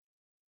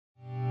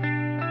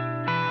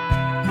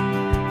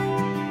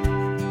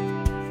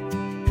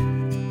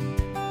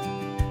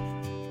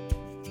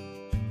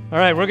All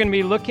right, we're going to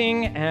be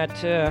looking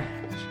at,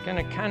 going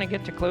to kind of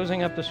get to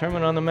closing up the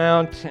Sermon on the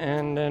Mount,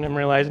 and then I'm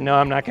realizing, no,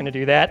 I'm not going to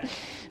do that.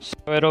 So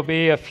it'll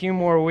be a few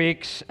more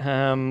weeks,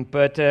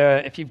 but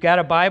if you've got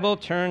a Bible,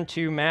 turn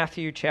to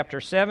Matthew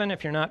chapter 7.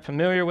 If you're not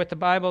familiar with the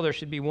Bible, there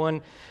should be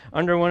one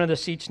under one of the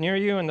seats near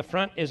you. In the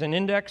front is an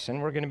index, and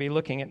we're going to be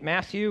looking at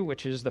Matthew,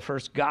 which is the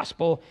first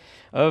gospel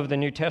of the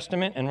New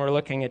Testament, and we're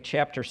looking at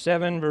chapter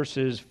 7,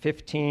 verses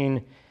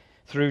 15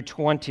 through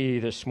 20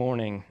 this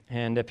morning.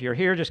 And if you're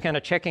here just kind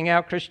of checking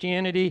out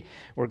Christianity,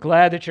 we're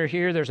glad that you're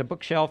here. There's a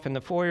bookshelf in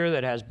the foyer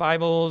that has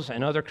Bibles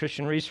and other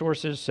Christian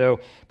resources, so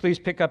please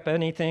pick up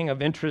anything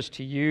of interest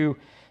to you.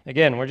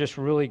 Again, we're just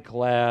really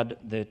glad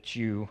that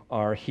you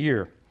are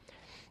here.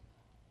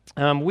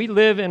 We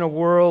live in a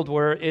world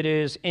where it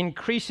is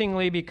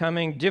increasingly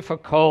becoming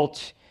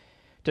difficult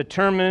to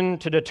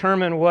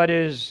determine what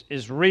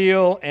is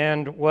real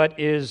and what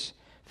is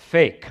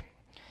fake.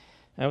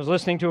 I was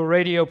listening to a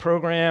radio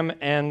program,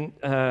 and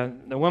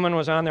the woman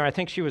was on there. I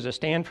think she was a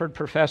Stanford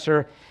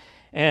professor,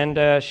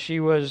 and she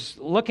was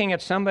looking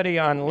at somebody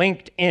on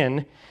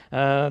LinkedIn,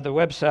 the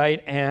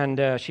website,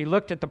 and she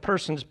looked at the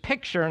person's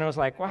picture, and it was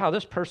like, wow,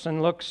 this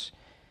person looks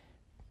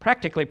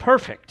practically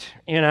perfect,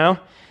 you know?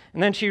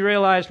 And then she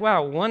realized,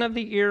 wow, one of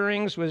the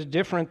earrings was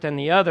different than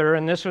the other,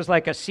 and this was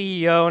like a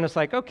CEO, and it's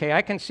like, okay,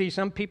 I can see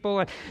some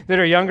people that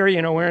are younger,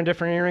 you know, wearing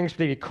different earrings,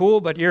 pretty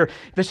cool, but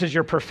this is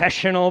your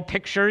professional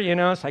picture, you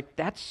know, it's like,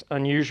 that's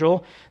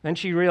unusual. Then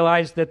she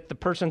realized that the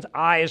person's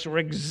eyes were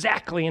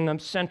exactly in the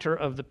center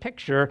of the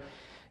picture,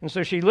 and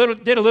so she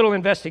did a little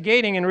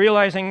investigating and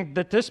realizing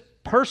that this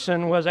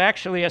person was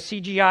actually a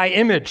CGI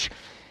image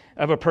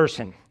of a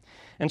person.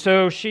 And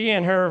so she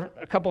and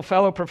a couple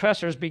fellow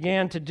professors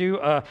began to do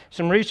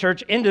some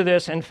research into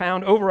this and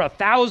found over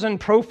 1,000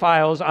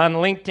 profiles on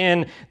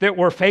LinkedIn that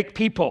were fake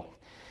people.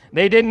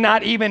 They did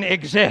not even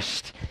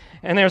exist.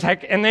 And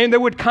they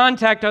would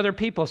contact other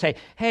people, say,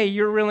 hey,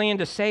 you're really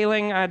into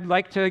sailing. I'd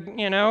like to,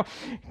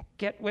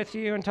 get with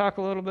you and talk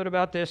a little bit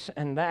about this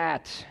and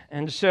that.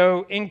 And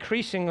so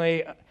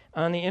increasingly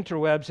on the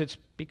interwebs, it's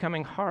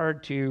becoming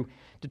hard to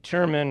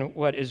determine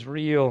what is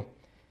real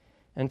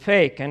and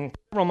fake. And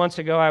several months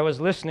ago, I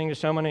was listening to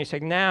someone, and he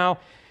said, now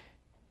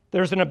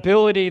there's an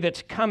ability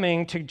that's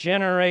coming to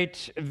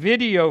generate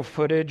video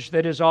footage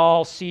that is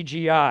all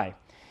CGI.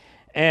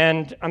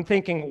 And I'm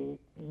thinking,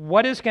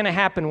 what is going to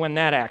happen when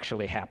that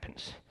actually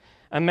happens?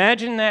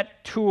 Imagine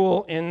that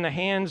tool in the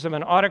hands of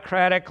an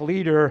autocratic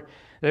leader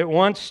that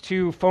wants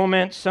to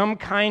foment some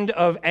kind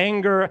of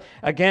anger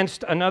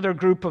against another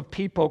group of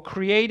people,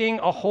 creating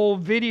a whole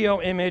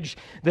video image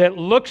that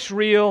looks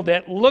real,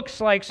 that looks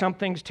like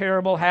something's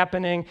terrible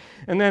happening,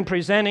 and then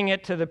presenting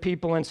it to the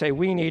people and say,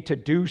 we need to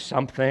do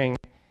something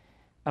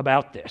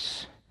about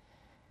this.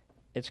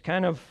 It's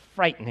kind of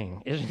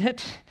frightening, isn't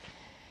it?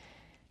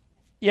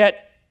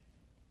 Yet,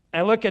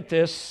 I look at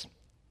this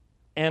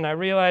and I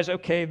realize,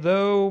 okay,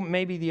 though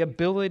maybe the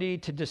ability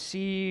to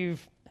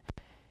deceive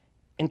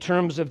in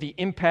terms of the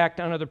impact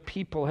on other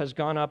people has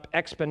gone up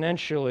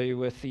exponentially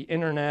with the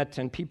internet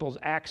and people's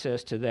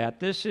access to that,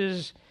 this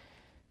is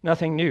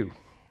nothing new.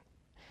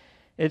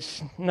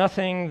 It's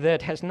nothing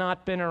that has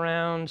not been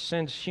around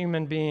since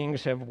human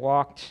beings have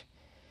walked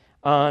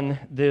on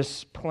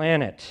this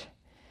planet.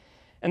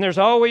 And there's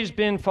always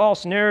been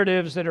false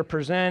narratives that are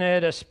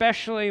presented,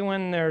 especially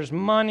when there's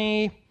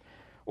money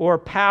or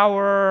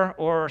power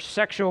or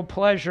sexual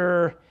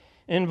pleasure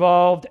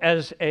involved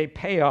as a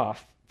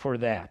payoff for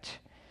that.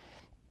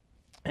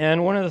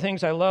 And one of the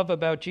things I love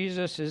about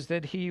Jesus is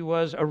that he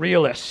was a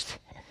realist.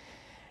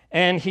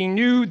 And he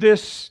knew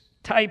this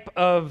type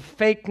of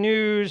fake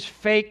news,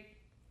 fake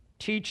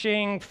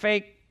teaching,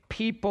 fake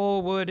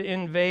people would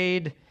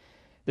invade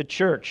the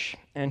church.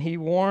 And he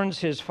warns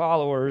his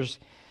followers.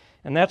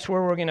 And that's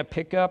where we're going to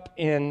pick up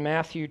in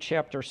Matthew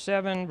chapter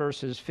 7,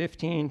 verses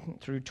 15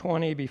 through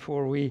 20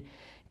 before we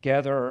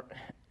gather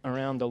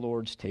around the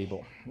Lord's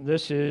table.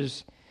 This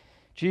is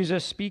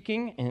Jesus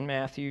speaking in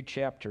Matthew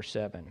chapter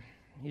 7.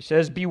 He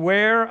says,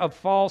 beware of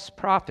false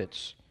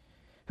prophets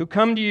who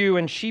come to you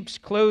in sheep's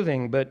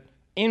clothing, but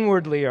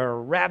inwardly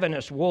are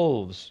ravenous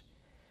wolves.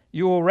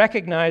 You will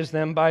recognize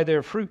them by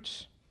their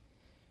fruits.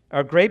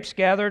 Are grapes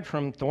gathered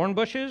from thorn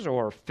bushes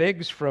or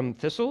figs from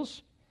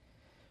thistles?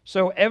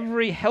 So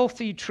every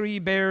healthy tree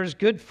bears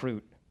good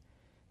fruit,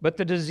 but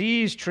the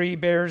diseased tree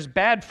bears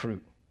bad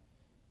fruit.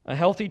 A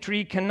healthy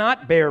tree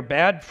cannot bear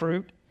bad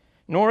fruit,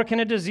 nor can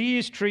a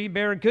diseased tree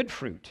bear good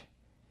fruit.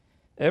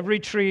 Every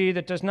tree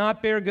that does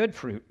not bear good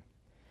fruit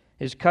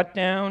is cut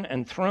down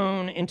and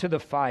thrown into the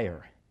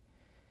fire.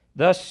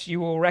 Thus you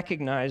will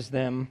recognize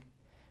them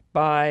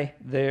by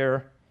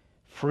their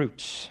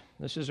fruits.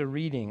 This is a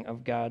reading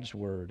of God's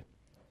word.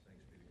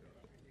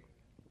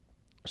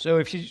 So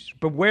if you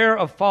beware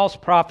of false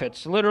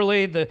prophets,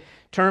 literally the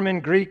term in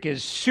Greek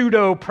is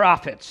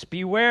pseudo-prophets.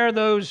 Beware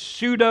those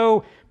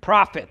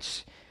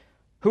pseudo-prophets.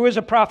 Who is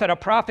a prophet? A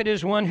prophet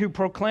is one who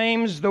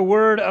proclaims the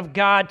word of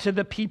God to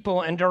the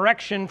people and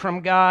direction from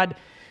God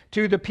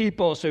to the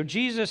people. So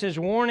Jesus is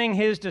warning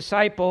his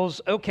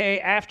disciples, okay,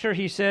 after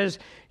he says,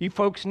 you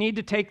folks need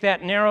to take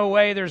that narrow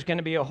way. There's going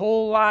to be a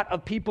whole lot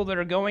of people that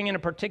are going in a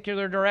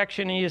particular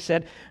direction. And he has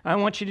said, I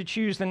want you to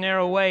choose the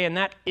narrow way, and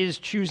that is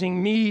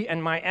choosing me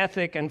and my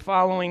ethic and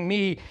following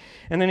me.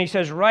 And then he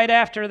says, right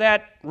after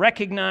that,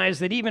 recognize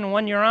that even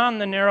when you're on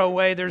the narrow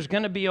way, there's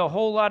going to be a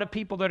whole lot of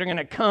people that are going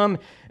to come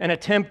and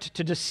attempt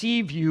to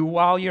deceive you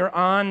while you're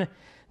on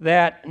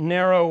that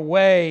narrow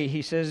way.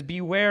 He says,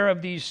 beware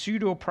of these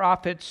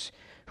pseudo-prophets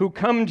who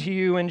come to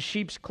you in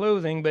sheep's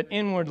clothing, but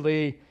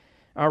inwardly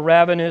are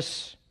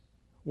ravenous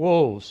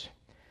wolves.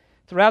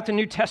 Throughout the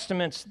New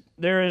Testament,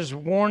 there is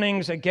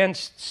warnings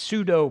against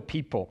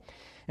pseudo-people.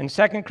 In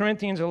 2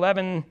 Corinthians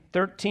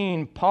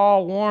 11:13,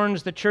 Paul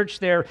warns the church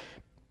there,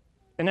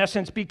 in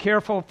essence, be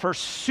careful for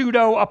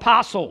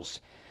pseudo-apostles.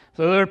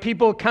 So there are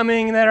people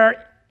coming that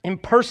are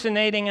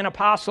impersonating an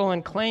apostle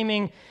and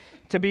claiming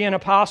to be an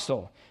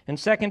apostle. In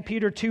 2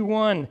 Peter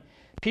 2:1,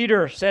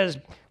 Peter says,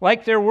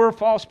 like there were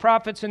false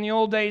prophets in the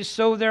old days,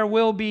 so there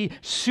will be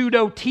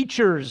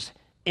pseudo-teachers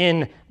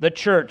in the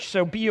church.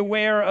 So be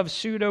aware of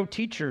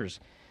pseudo-teachers.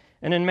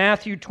 And in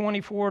Matthew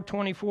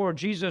 24:24,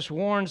 Jesus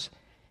warns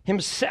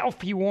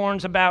himself. He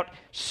warns about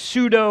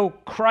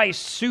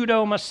pseudo-Christ,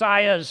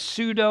 pseudo-Messiahs,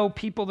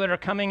 pseudo-people that are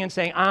coming and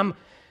saying, I'm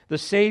the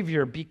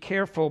Savior. Be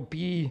careful,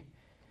 be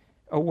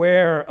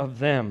aware of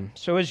them.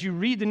 So as you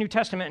read the New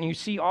Testament and you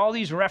see all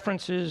these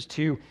references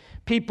to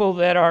people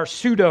that are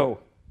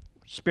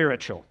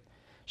pseudo-spiritual,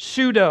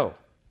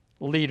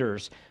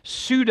 pseudo-leaders,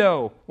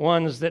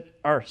 pseudo-ones that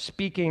are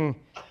speaking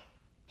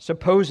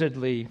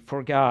supposedly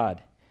for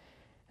God.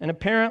 And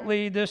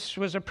apparently this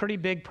was a pretty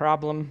big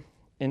problem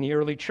in the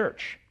early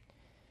church.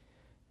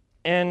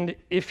 And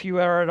if you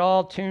are at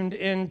all tuned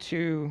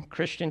into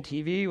Christian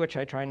TV, which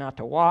I try not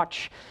to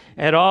watch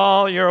at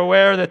all, you're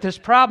aware that this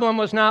problem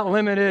was not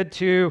limited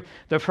to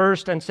the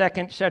first and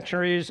second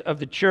centuries of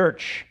the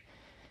church.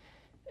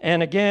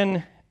 And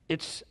again,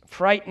 it's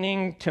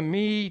frightening to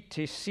me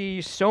to see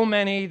so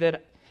many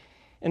that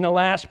in the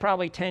last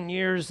probably 10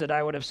 years that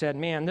I would have said,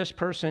 man, this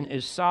person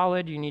is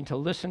solid, you need to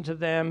listen to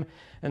them.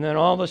 And then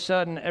all of a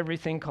sudden,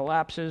 everything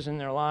collapses in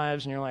their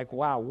lives, and you're like,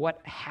 wow,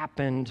 what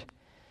happened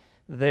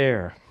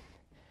there?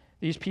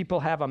 These people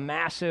have a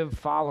massive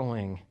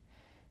following,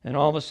 and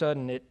all of a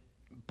sudden it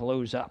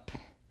blows up.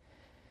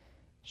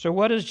 So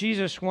what does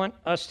Jesus want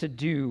us to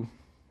do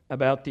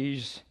about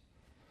these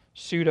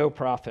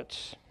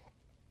pseudo-prophets?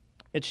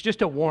 It's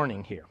just a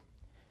warning here.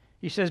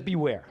 He says,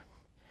 beware.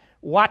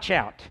 Watch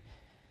out.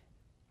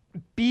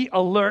 Be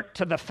alert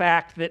to the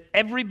fact that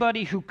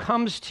everybody who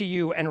comes to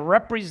you and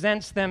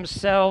represents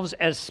themselves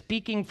as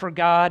speaking for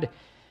God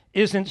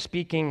isn't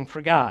speaking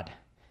for God.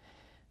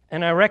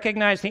 And I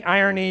recognize the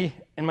irony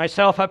in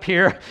myself up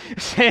here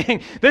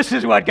saying, this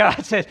is what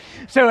God says.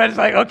 So it's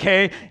like,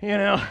 okay,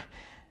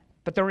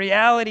 But the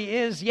reality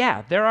is,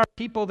 yeah, there are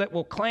people that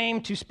will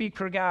claim to speak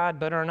for God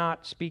but are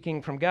not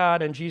speaking from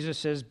God. And Jesus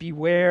says,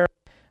 beware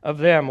of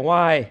them.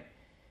 Why?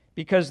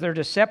 Because they're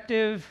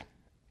deceptive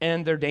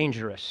and they're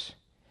dangerous.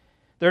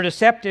 They're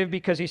deceptive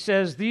because he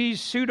says these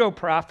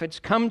pseudo-prophets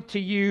come to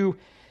you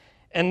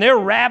and they're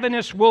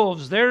ravenous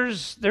wolves.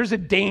 There's a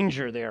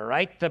danger there,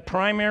 right? The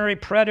primary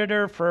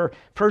predator for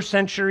first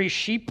century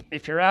sheep,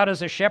 if you're out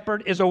as a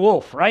shepherd, is a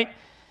wolf, right?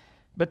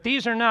 But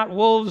these are not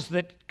wolves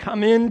that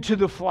come into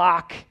the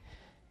flock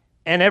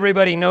and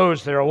everybody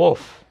knows they're a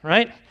wolf,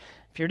 right?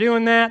 If you're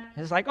doing that,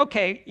 it's like,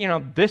 okay,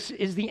 this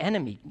is the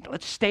enemy.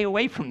 Let's stay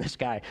away from this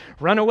guy.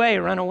 Run away,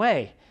 run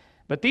away.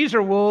 But these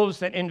are wolves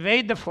that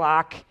invade the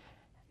flock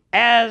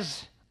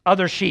as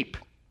other sheep.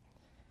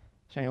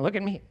 Saying, look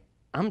at me.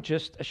 I'm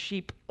just a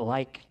sheep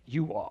like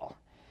you all.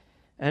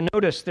 And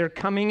notice they're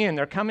coming in.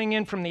 They're coming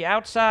in from the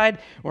outside.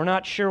 We're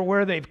not sure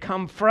where they've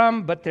come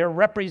from, but they're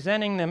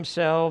representing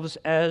themselves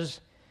as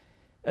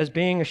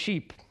being a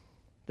sheep.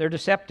 They're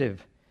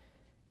deceptive,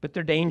 but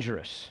they're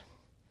dangerous.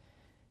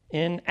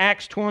 In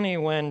Acts 20,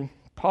 when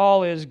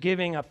Paul is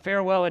giving a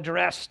farewell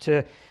address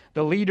to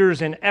the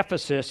leaders in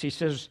Ephesus, he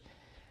says,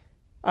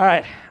 all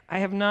right, I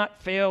have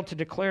not failed to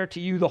declare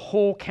to you the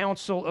whole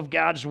counsel of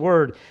God's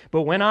word,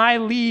 but when I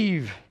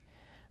leave,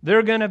 there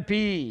are going to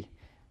be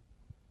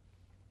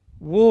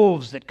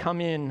wolves that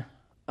come in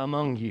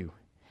among you.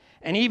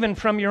 And even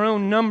from your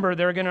own number,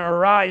 there are going to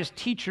arise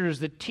teachers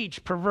that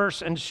teach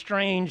perverse and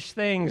strange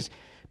things.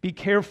 Be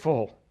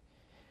careful.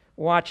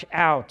 Watch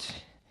out.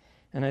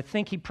 And I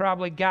think he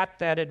probably got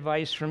that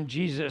advice from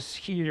Jesus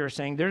here,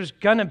 saying there's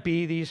going to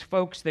be these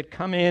folks that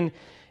come in,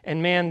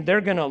 and man, they're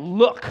going to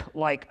look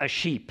like a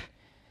sheep.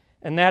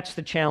 And that's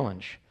the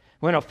challenge.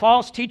 When a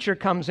false teacher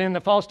comes in,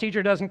 the false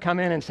teacher doesn't come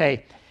in and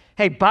say,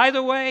 hey, by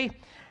the way,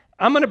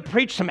 I'm going to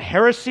preach some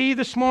heresy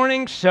this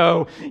morning,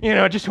 so,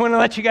 just want to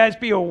let you guys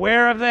be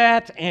aware of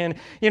that. And,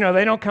 they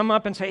don't come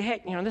up and say,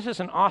 hey, this is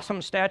an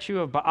awesome statue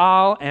of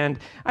Baal, and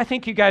I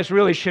think you guys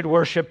really should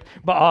worship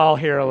Baal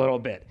here a little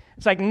bit.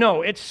 It's like,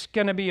 no, it's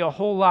going to be a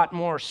whole lot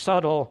more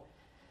subtle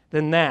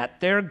than that.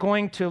 They're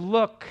going to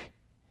look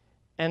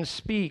and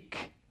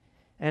speak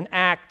and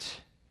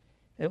act,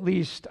 at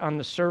least on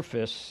the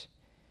surface,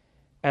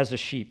 as a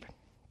sheep.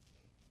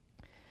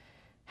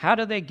 How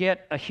do they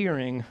get a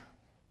hearing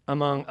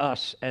among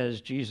us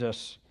as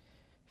Jesus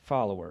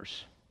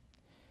followers?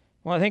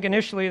 Well, I think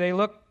initially they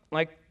look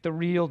like the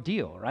real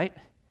deal, right?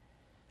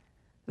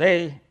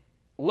 They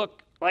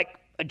look like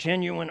a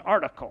genuine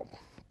article.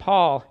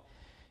 Paul,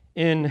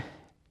 in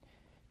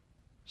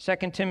 2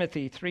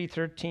 Timothy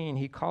 3:13,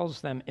 he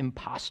calls them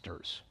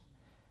imposters.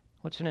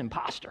 What's an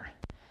imposter?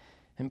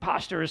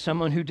 Imposter is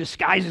someone who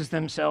disguises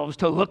themselves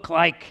to look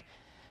like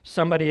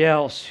somebody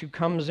else, who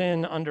comes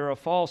in under a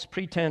false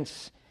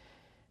pretense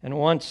and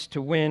wants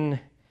to win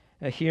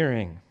a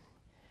hearing.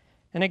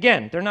 And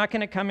again, they're not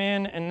going to come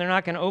in and they're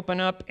not going to open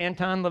up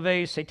Anton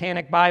LaVey's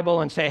Satanic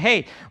Bible and say,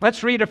 hey,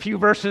 let's read a few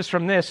verses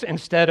from this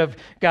instead of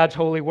God's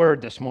holy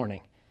word this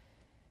morning.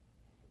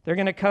 They're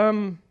going to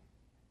come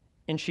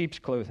in sheep's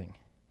clothing.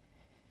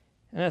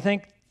 And I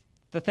think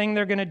the thing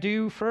they're going to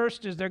do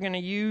first is they're going to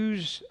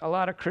use a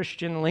lot of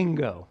Christian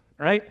lingo,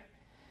 right?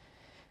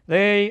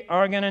 They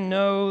are going to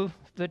know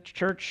the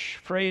church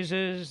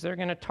phrases. They're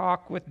going to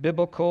talk with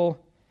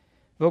biblical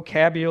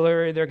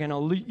vocabulary. They're going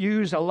to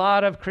use a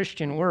lot of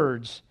Christian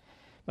words.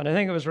 But I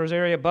think it was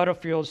Rosaria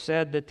Butterfield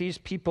said that these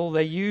people,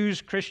 they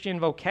use Christian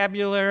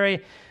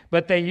vocabulary,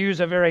 but they use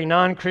a very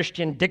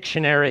non-Christian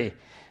dictionary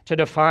to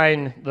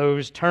define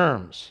those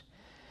terms.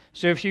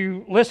 So if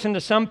you listen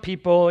to some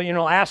people,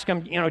 ask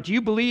them, do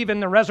you believe in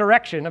the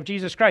resurrection of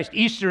Jesus Christ?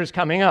 Easter is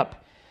coming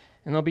up.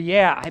 And they'll be,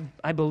 yeah,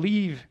 I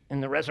believe in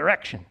the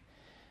resurrection.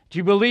 Do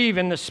you believe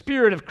in the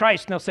Spirit of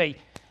Christ? And they'll say,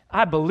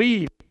 I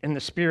believe in the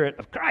Spirit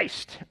of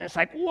Christ. And it's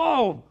like,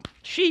 whoa,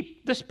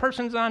 sheep, this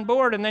person's on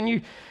board. And then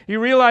you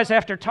realize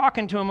after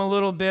talking to them a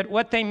little bit,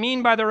 what they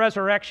mean by the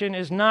resurrection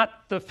is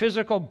not the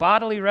physical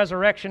bodily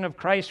resurrection of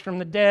Christ from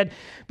the dead,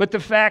 but the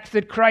fact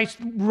that Christ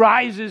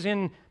rises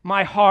in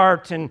my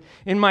heart and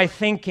in my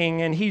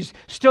thinking, and he's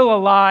still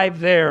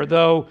alive there,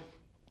 though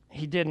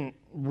he didn't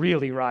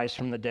really rise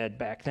from the dead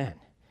back then.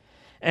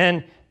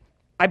 And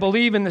I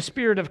believe in the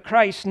Spirit of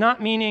Christ,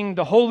 not meaning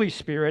the Holy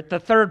Spirit, the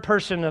third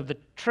person of the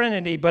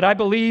Trinity, but I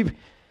believe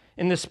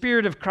in the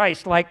Spirit of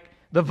Christ like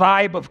the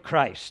vibe of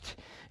Christ,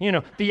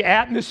 the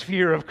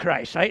atmosphere of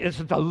Christ. It's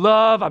the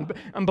love.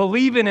 I'm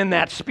believing in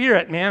that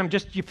Spirit, man.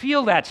 You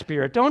feel that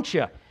Spirit, don't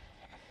you?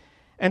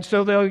 And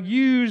so they'll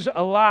use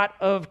a lot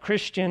of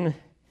Christian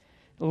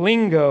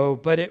lingo,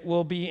 but it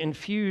will be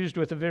infused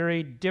with a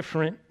very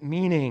different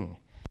meaning.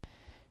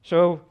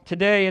 So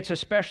today it's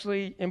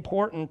especially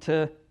important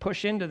to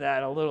push into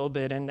that a little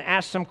bit and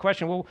ask some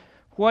question. Well,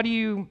 what do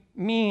you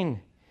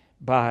mean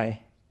by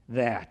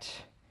that?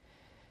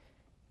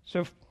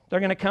 So they're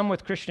going to come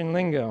with Christian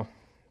lingo.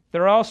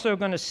 They're also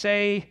going to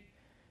say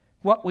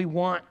what we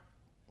want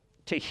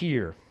to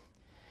hear.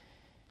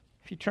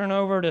 If you turn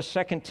over to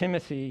 2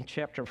 Timothy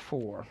chapter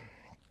 4.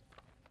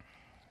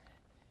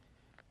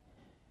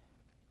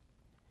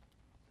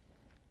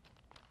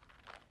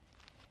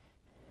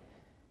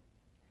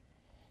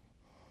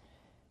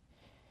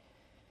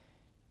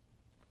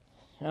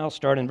 I'll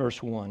start in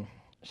verse 1.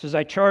 It says,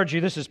 I charge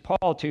you, this is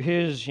Paul to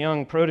his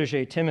young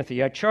protege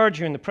Timothy, I charge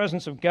you in the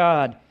presence of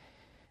God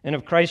and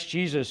of Christ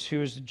Jesus,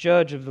 who is the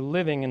judge of the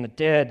living and the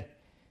dead,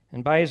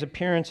 and by his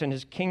appearance in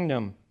his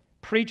kingdom,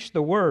 preach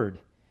the word.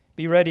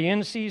 Be ready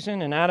in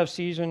season and out of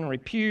season,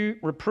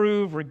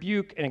 reprove,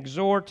 rebuke, and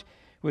exhort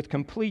with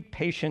complete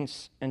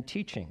patience and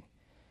teaching.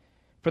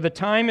 For the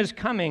time is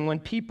coming when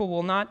people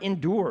will not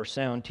endure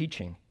sound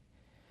teaching,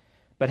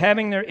 but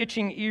having their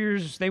itching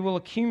ears, they will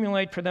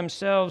accumulate for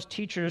themselves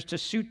teachers to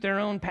suit their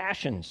own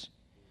passions,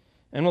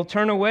 and will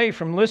turn away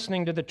from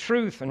listening to the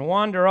truth and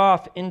wander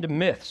off into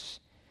myths.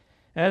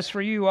 As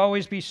for you,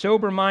 always be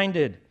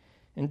sober-minded,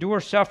 endure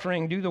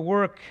suffering, do the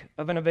work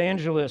of an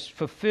evangelist,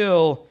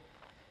 fulfill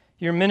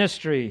your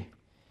ministry.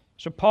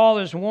 So Paul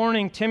is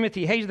warning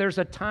Timothy, hey, there's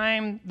a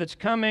time that's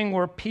coming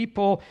where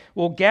people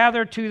will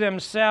gather to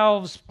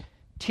themselves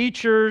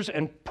teachers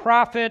and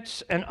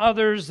prophets and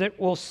others that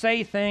will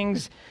say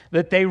things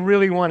that they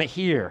really want to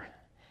hear.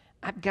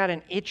 I've got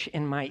an itch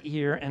in my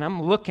ear, and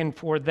I'm looking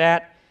for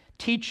that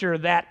teacher,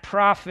 that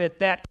prophet,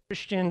 that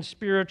Christian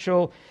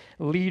spiritual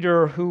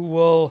leader who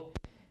will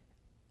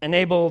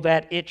enable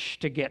that itch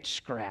to get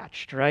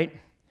scratched, right?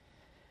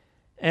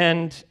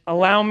 And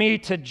allow me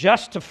to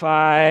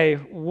justify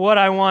what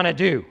I want to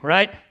do,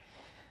 right?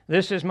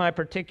 This is my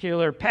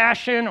particular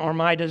passion or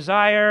my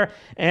desire,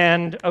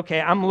 and okay,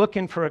 I'm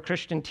looking for a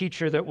Christian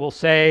teacher that will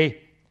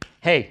say,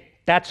 hey,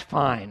 that's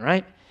fine,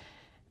 right?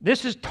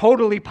 This is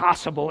totally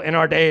possible in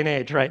our day and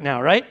age right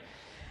now, right?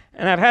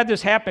 And I've had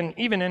this happen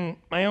even in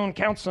my own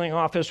counseling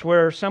office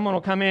where someone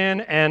will come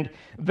in and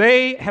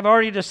they have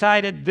already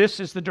decided this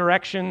is the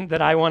direction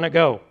that I want to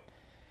go.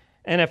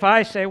 And if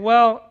I say,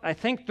 well, I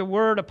think the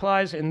word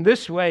applies in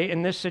this way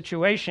in this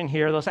situation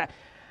here, they'll say,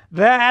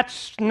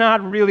 that's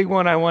not really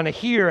what I want to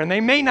hear. And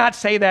they may not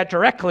say that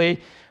directly,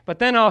 but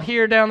then I'll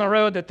hear down the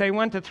road that they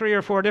went to 3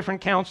 or 4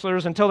 different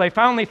counselors until they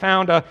finally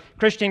found a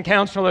Christian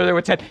counselor that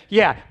would say,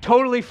 yeah,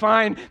 totally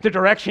fine, the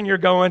direction you're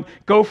going,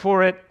 go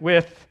for it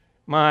with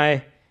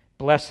my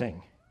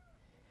blessing.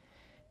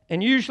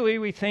 And usually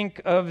we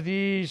think of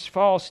these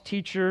false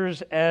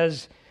teachers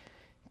as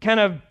kind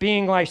of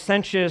being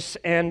licentious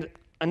and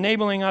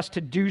enabling us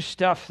to do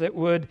stuff that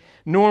would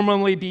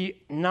normally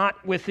be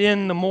not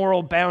within the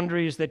moral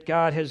boundaries that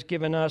God has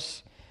given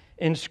us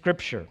in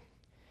Scripture.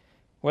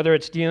 Whether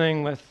it's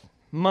dealing with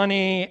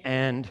money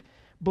and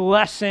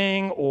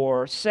blessing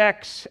or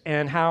sex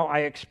and how I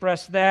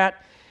express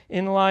that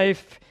in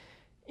life.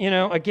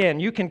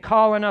 Again, you can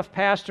call enough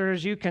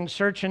pastors, you can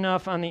search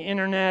enough on the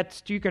internet,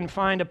 you can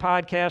find a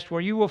podcast where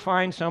you will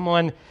find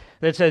someone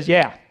that says,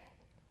 yeah,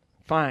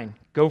 fine,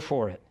 go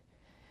for it.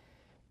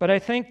 But I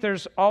think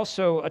there's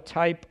also a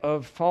type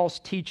of false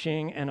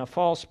teaching and a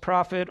false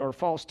prophet or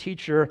false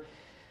teacher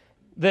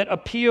that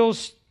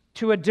appeals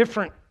to a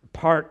different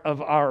part of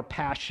our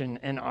passion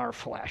and our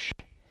flesh.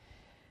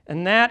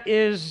 And that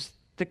is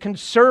the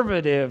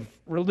conservative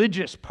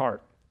religious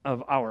part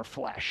of our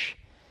flesh.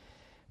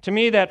 To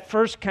me, that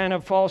first kind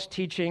of false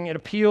teaching, it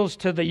appeals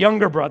to the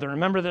younger brother.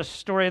 Remember the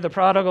story of the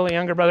prodigal, the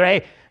younger brother?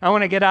 Hey, I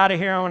want to get out of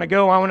here. I want to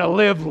go. I want to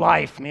live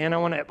life, man. I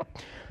want to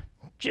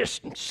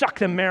just suck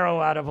the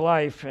marrow out of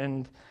life.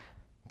 And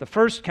the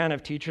first kind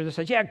of teacher that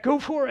says, yeah, go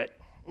for it.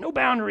 No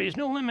boundaries,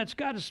 no limits.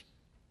 God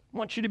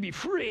wants you to be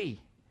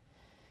free.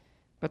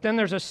 But then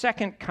there's a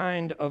second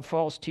kind of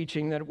false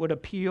teaching that would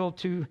appeal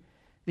to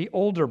the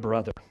older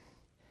brother.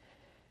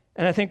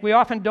 And I think we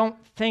often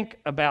don't think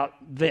about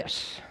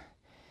this.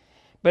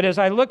 But as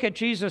I look at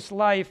Jesus'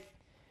 life,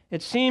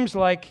 it seems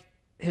like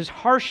his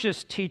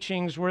harshest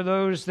teachings were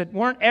those that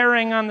weren't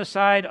erring on the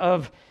side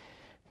of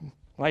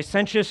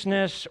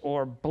licentiousness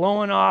or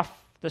blowing off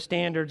the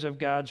standards of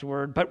God's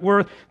word, but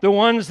were the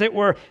ones that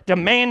were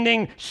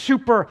demanding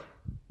super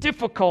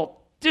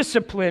difficult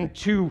discipline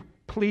to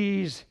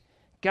please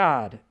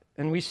God.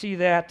 And we see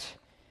that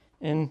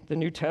in the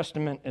New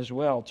Testament as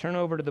well. Turn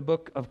over to the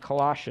book of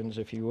Colossians,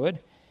 if you would,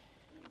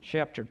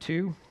 chapter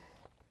 2.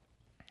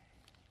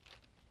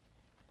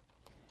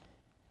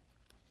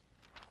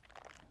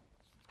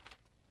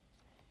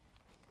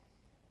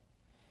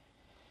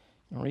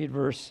 I'll read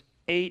verse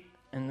 8,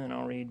 and then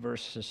I'll read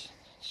verses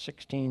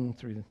 16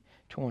 through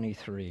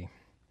 23.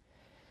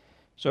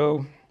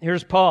 So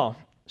here's Paul.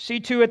 See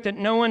to it that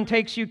no one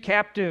takes you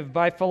captive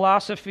by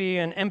philosophy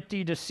and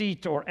empty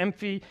deceit, or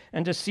empty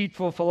and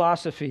deceitful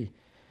philosophy,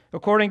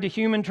 according to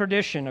human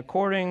tradition,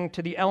 according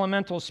to the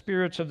elemental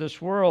spirits of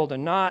this world,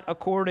 and not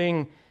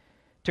according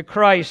to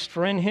Christ,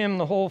 for in him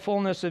the whole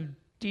fullness of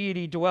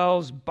deity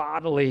dwells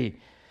bodily.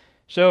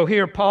 So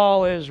here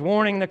Paul is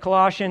warning the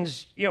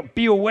Colossians,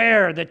 be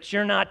aware that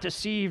you're not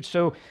deceived.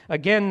 So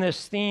again,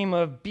 this theme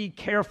of be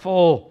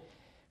careful,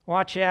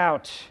 watch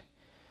out.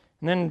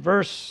 And then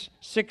verse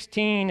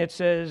 16, it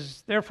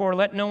says, therefore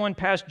let no one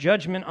pass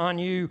judgment on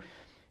you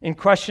in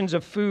questions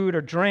of food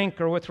or drink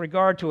or with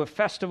regard to a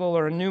festival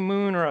or a new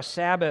moon or a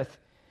Sabbath.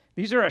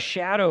 These are a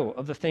shadow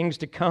of the things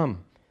to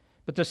come,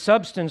 but the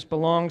substance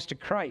belongs to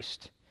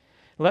Christ.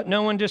 Let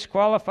no one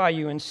disqualify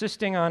you,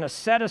 insisting on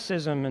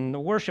asceticism and the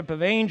worship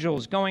of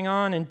angels, going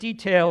on in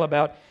detail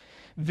about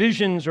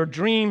visions or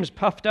dreams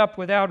puffed up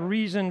without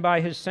reason by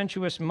his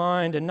sensuous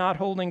mind, and not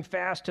holding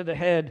fast to the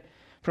head,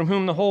 from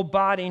whom the whole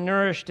body,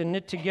 nourished and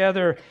knit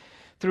together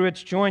through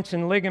its joints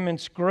and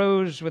ligaments,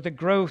 grows with a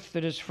growth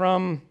that is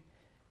from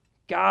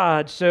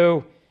God.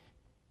 So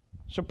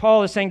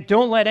Paul is saying,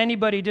 don't let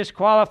anybody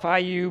disqualify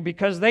you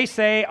because they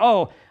say,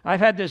 oh, I've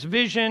had this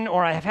vision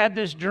or I've had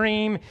this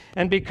dream,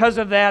 and because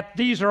of that,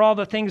 these are all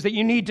the things that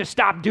you need to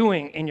stop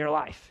doing in your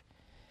life.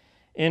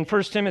 In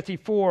 1 Timothy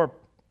 4,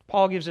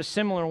 Paul gives a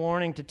similar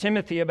warning to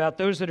Timothy about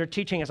those that are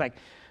teaching. It's like,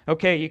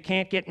 okay, you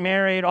can't get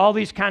married, all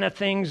these kind of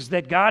things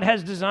that God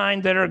has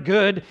designed that are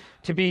good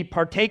to be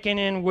partaken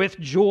in with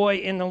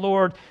joy in the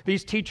Lord.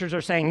 These teachers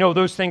are saying, no,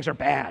 those things are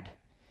bad.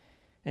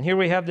 And here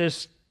we have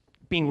this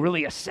being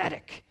really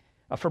ascetic,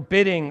 a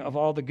forbidding of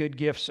all the good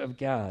gifts of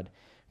God.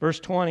 Verse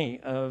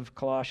 20 of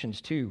Colossians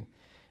 2.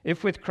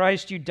 If with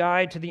Christ you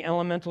died to the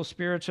elemental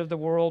spirits of the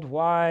world,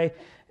 why,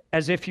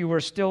 as if you were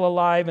still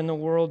alive in the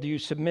world, do you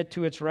submit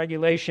to its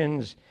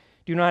regulations?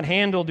 Do not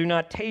handle, do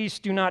not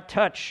taste, do not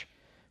touch,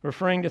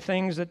 referring to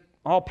things that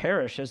all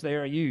perish as they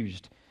are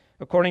used,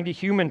 according to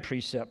human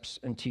precepts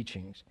and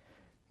teachings.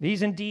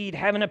 These indeed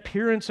have an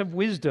appearance of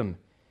wisdom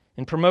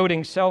in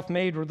promoting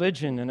self-made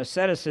religion and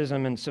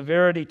asceticism and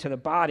severity to the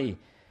body,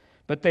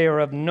 but they are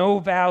of no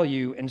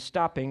value in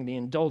stopping the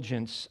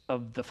indulgence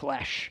of the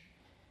flesh.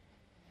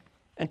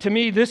 And to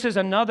me, this is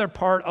another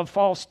part of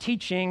false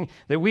teaching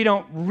that we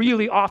don't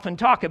really often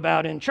talk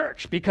about in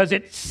church because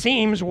it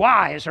seems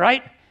wise,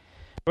 right?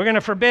 We're going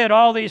to forbid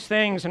all these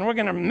things, and we're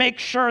going to make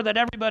sure that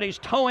everybody's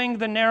towing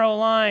the narrow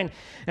line,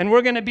 and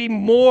we're going to be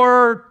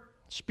more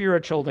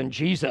spiritual than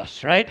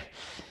Jesus, right?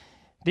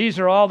 These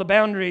are all the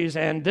boundaries,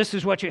 and this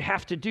is what you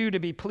have to do to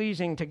be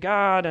pleasing to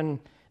God. And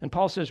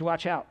Paul says,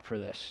 watch out for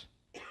this.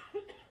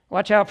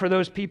 Watch out for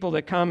those people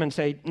that come and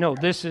say, no,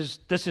 this is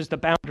the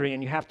boundary,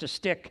 and you have to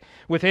stick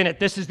within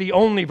it. This is the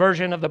only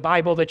version of the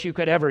Bible that you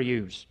could ever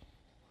use.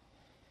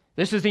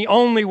 This is the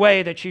only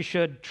way that you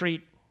should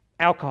treat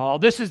alcohol.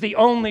 This is the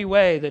only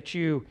way that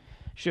you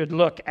should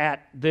look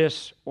at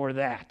this or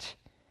that.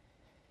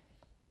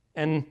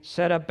 and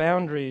set up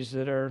boundaries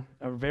that are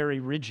very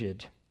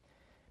rigid,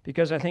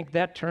 because I think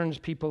that turns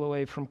people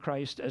away from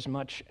Christ as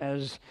much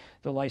as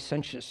the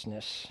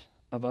licentiousness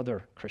of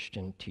other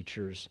Christian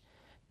teachers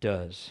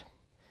does.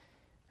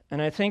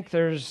 And I think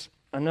there's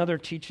another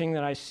teaching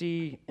that I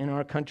see in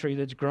our country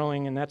that's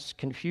growing, and that's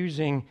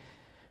confusing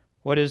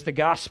what is the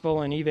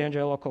gospel and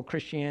evangelical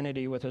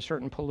Christianity with a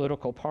certain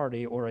political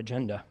party or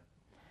agenda.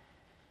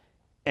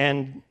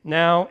 And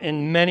now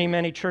in many,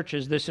 many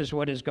churches, this is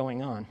what is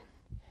going on.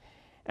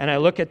 And I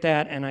look at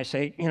that and I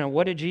say,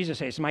 what did Jesus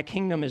say? My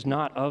kingdom is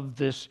not of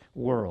this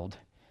world.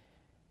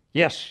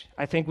 Yes,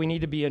 I think we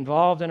need to be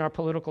involved in our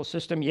political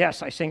system.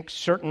 Yes, I think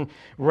certain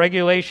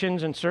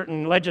regulations and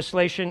certain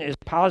legislation is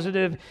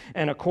positive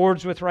and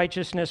accords with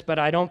righteousness, but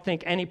I don't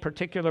think any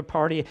particular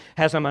party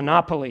has a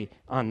monopoly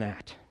on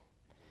that.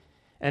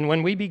 And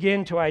when we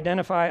begin to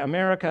identify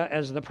America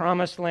as the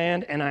promised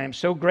land, and I am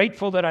so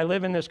grateful that I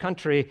live in this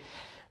country,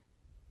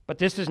 but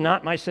this is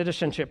not my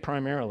citizenship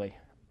primarily.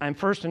 I'm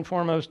first and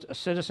foremost a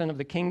citizen of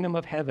the kingdom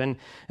of heaven,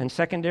 and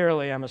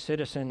secondarily, I'm a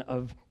citizen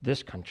of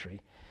this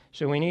country.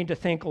 So we need to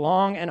think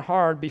long and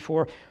hard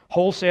before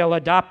wholesale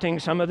adopting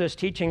some of this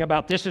teaching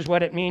about this is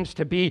what it means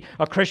to be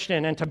a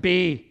Christian and to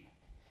be.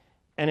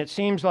 And it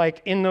seems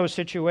like in those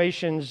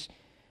situations,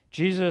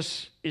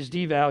 Jesus is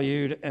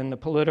devalued and the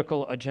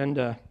political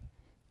agenda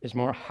is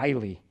more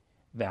highly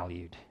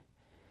valued.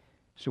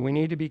 So we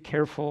need to be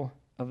careful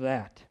of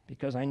that,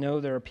 because I know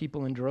there are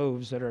people in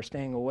droves that are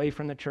staying away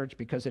from the church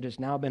because it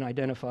has now been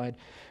identified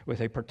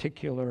with a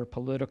particular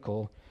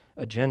political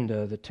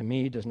agenda that to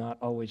me does not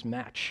always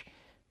match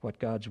what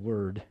God's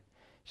word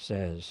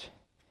says.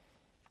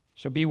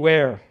 So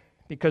beware,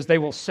 because they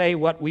will say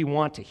what we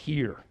want to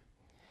hear.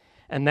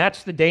 And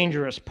that's the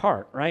dangerous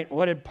part, right?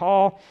 What did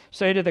Paul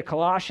say to the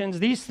Colossians?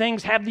 These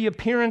things have the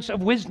appearance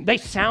of wisdom. They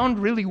sound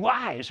really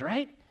wise,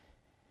 right?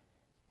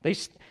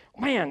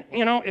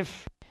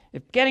 If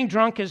getting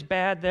drunk is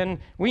bad, then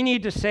we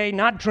need to say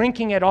not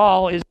drinking at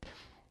all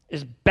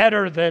is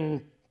better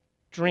than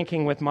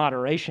drinking with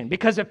moderation.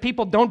 Because if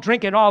people don't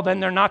drink at all, then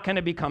they're not going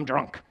to become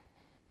drunk.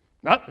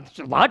 Well, it's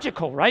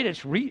logical, right?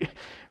 It's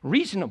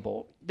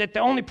reasonable. That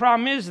the only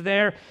problem is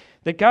there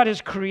that God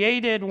has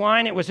created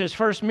wine. It was his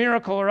first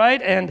miracle,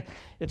 right? And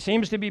it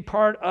seems to be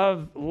part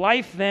of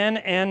life then.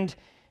 And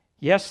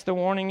yes, the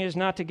warning is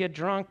not to get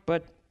drunk,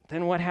 but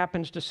then what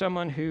happens to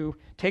someone who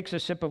takes a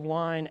sip of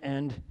wine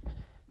and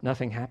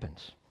nothing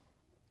happens?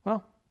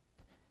 Well,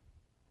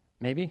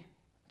 maybe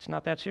it's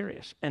not that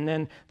serious. And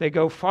then they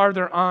go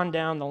farther on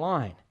down the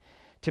line.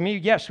 To me,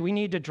 yes, we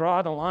need to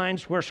draw the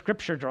lines where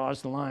Scripture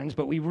draws the lines,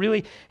 but we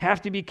really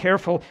have to be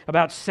careful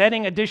about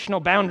setting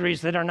additional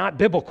boundaries that are not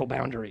biblical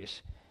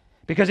boundaries,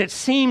 because it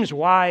seems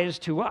wise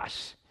to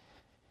us.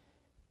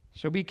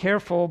 So be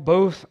careful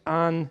both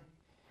on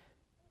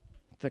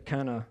the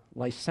kind of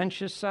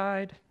licentious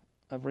side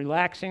of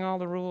relaxing all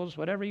the rules,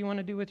 whatever you want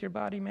to do with your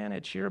body, man,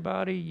 it's your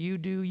body, you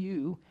do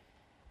you.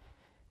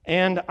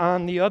 And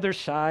on the other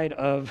side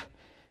of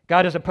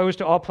God is opposed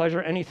to all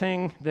pleasure,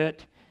 anything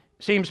that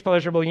seems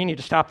pleasurable, you need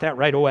to stop that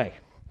right away.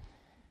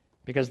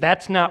 Because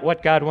that's not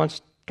what God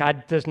wants.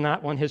 God does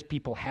not want his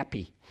people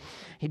happy.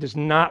 He does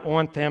not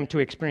want them to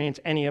experience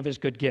any of his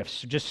good gifts.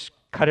 So just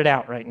cut it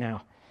out right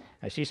now.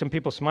 I see some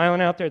people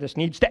smiling out there. This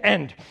needs to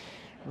end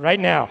right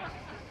now.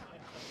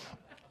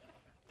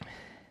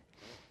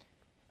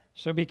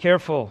 So be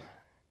careful.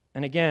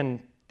 And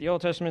again, the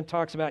Old Testament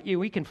talks about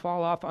we can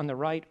fall off on the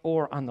right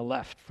or on the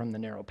left from the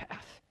narrow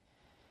path.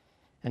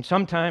 And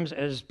sometimes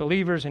as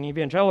believers in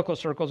evangelical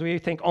circles, we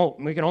think,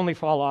 we can only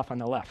fall off on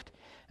the left.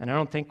 And I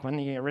don't think when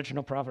the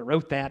original prophet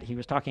wrote that, he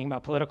was talking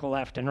about political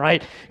left and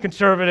right,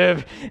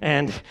 conservative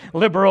and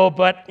liberal,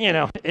 but,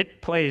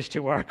 it plays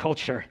to our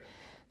culture.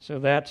 So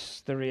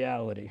that's the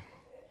reality.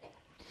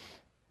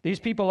 These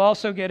people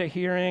also get a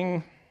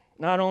hearing,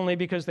 not only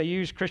because they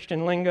use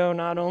Christian lingo,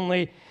 not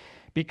only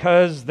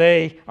because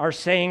they are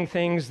saying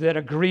things that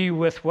agree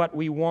with what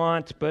we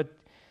want, but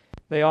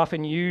they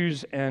often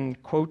use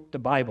and quote the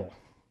Bible.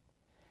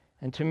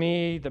 And to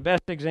me, the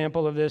best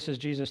example of this is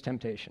Jesus'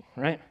 temptation,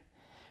 right?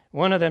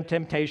 One of them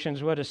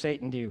temptations, what does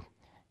Satan do?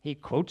 He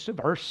quotes a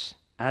verse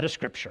out of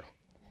Scripture.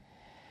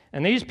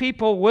 And these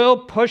people will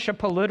push a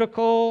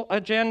political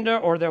agenda,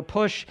 or they'll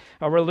push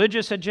a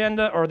religious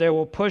agenda, or they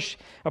will push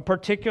a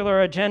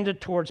particular agenda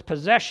towards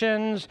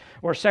possessions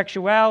or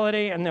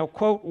sexuality, and they'll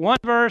quote one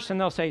verse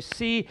and they'll say,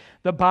 see,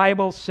 the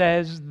Bible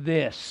says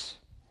this.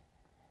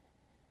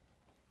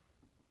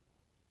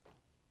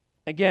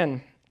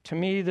 Again, to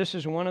me, this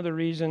is one of the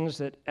reasons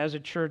that as a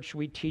church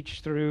we teach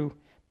through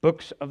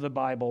books of the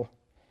Bible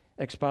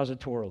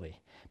expositorily,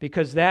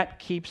 because that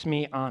keeps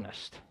me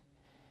honest.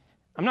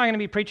 I'm not going to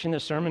be preaching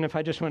this sermon if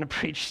I just want to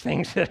preach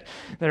things that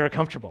are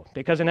comfortable,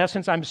 because in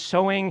essence I'm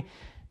sowing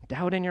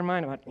doubt in your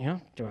mind about,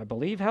 do I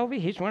believe Helvey?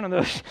 He's one of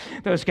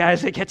those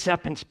guys that gets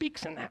up and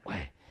speaks in that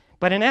way.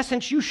 But in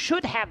essence, you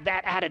should have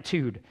that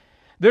attitude.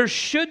 There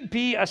should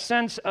be a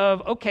sense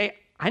of, okay,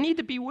 I need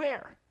to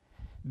beware.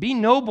 Be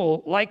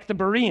noble like the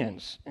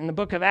Bereans in the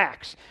book of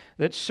Acts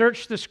that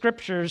searched the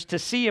Scriptures to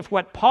see if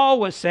what Paul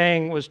was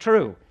saying was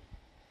true.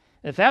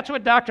 If that's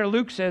what Dr.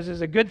 Luke says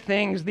is a good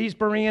thing, these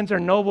Bereans are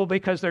noble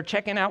because they're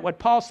checking out what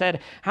Paul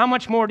said, how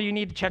much more do you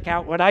need to check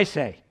out what I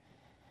say?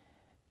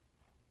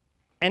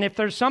 And if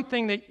there's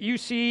something that you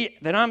see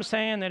that I'm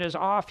saying that is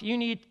off, you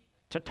need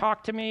to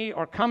talk to me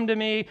or come to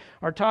me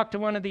or talk to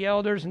one of the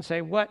elders and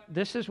say,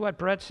 this is what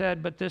Brett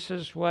said, but this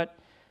is what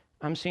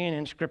I'm seeing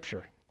in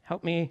Scripture.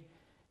 Help me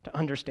to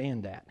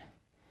understand that.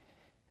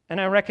 And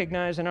I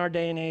recognize in our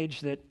day and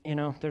age that,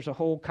 there's a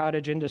whole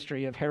cottage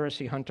industry of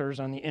heresy hunters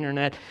on the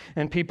internet,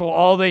 and people,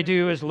 all they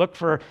do is look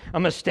for a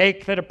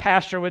mistake that a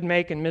pastor would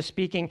make in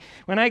misspeaking.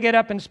 When I get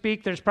up and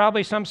speak, there's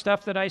probably some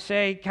stuff that I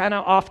say kind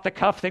of off the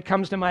cuff that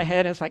comes to my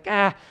head. It's like,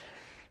 I'm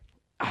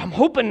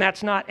hoping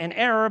that's not an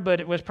error, but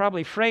it was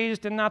probably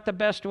phrased in not the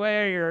best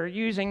way or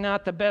using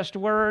not the best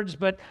words,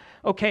 but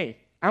okay.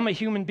 I'm a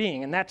human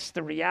being, and that's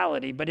the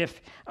reality. But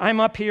if I'm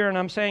up here and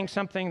I'm saying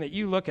something that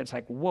you look at, it's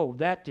like, whoa,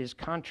 that is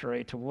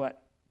contrary to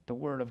what the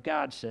Word of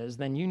God says,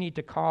 then you need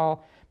to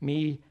call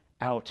me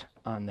out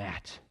on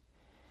that.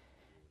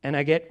 And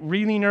I get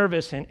really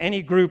nervous in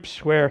any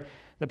groups where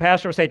the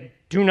pastor will say,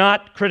 do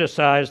not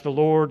criticize the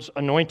Lord's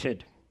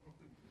anointed.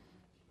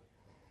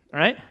 All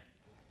right?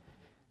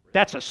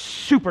 That's a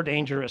super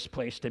dangerous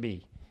place to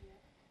be.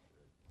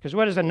 Because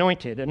what is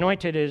anointed?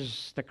 Anointed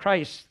is the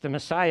Christ, the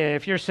Messiah.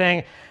 If you're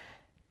saying,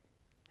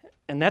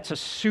 and that's a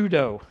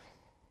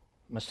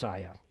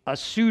pseudo-Messiah, a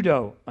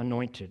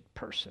pseudo-anointed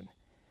person.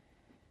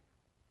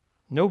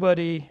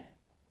 Nobody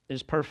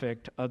is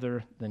perfect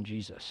other than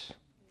Jesus.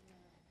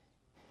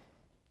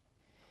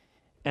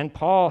 And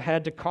Paul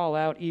had to call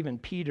out even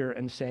Peter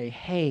and say,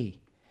 hey,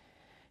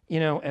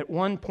 at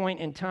one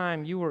point in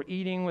time, you were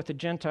eating with the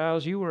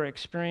Gentiles, you were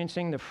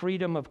experiencing the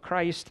freedom of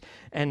Christ,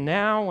 and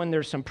now when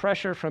there's some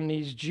pressure from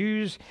these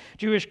Jewish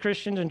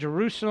Christians in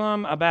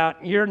Jerusalem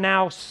about you're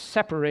now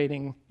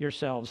separating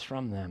yourselves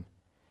from them.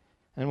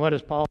 And what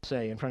does Paul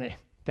say in front of you?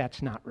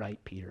 That's not right,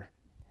 Peter.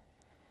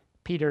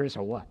 Peter is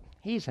a what?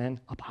 He's an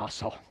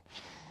apostle.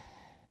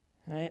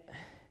 Right?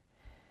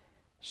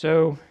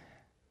 So,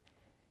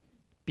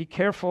 be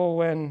careful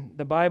when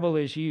the Bible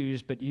is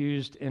used, but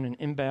used in an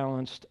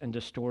imbalanced and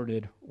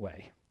distorted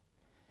way.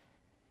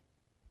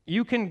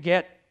 You can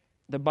get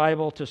the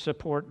Bible to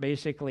support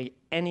basically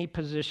any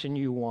position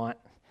you want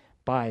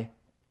by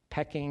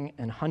pecking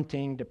and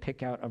hunting to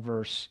pick out a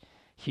verse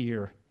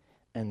here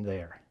and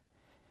there.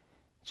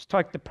 It's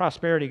like the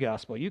prosperity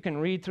gospel. You can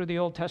read through the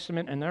Old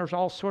Testament, and there's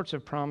all sorts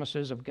of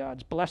promises of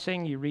God's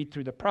blessing. You read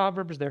through the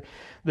Proverbs, they're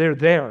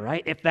there,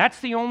 right? If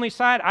that's the only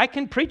side, I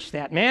can preach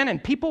that, man,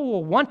 and people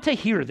will want to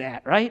hear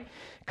that, right?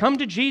 Come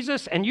to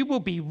Jesus, and you will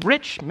be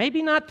rich.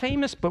 Maybe not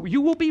famous, but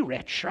you will be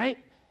rich, right?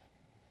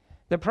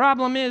 The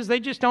problem is they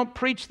just don't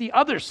preach the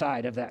other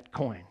side of that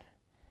coin,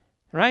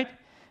 right?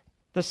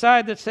 The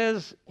side that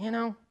says,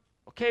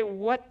 okay,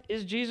 what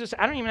is Jesus?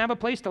 I don't even have a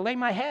place to lay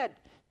my head.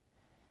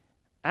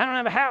 I don't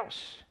have a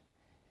house.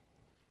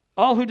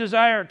 All who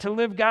desire to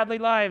live godly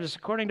lives,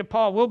 according to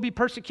Paul, will be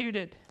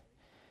persecuted.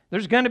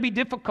 There's going to be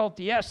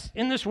difficulty. Yes,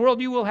 in this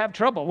world you will have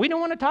trouble. We don't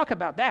want to talk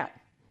about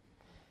that.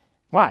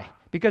 Why?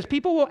 Because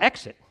people will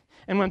exit.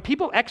 And when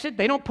people exit,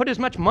 they don't put as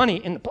much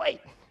money in the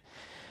plate.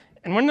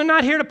 And when they're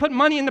not here to put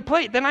money in the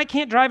plate, then I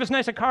can't drive as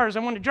nice a car as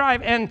I want to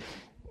drive. And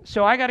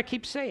so I got to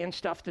keep saying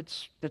stuff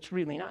that's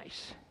really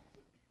nice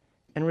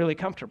and really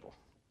comfortable.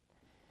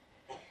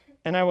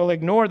 And I will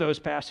ignore those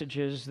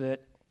passages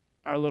that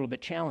are a little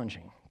bit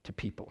challenging to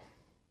people.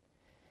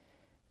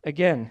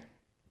 Again,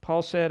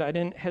 Paul said, I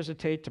didn't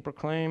hesitate to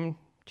proclaim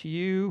to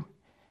you,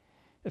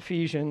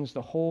 Ephesians,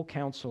 the whole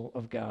counsel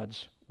of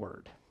God's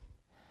word.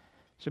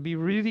 So be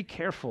really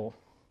careful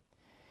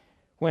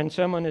when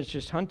someone is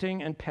just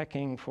hunting and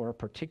pecking for a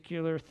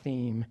particular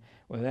theme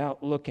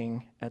without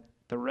looking at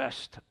the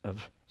rest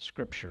of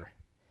Scripture.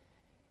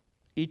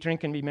 Eat,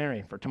 drink, and be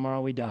merry, for tomorrow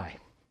we die.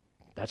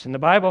 That's in the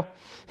Bible.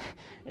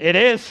 It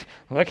is.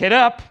 Look it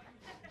up.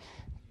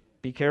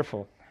 Be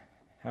careful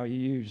how you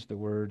use the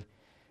Word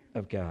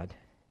of God.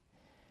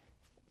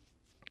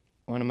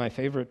 One of my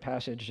favorite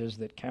passages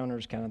that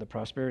counters kind of the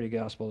prosperity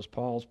gospel is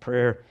Paul's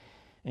prayer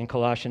in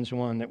Colossians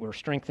 1 that we're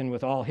strengthened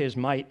with all his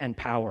might and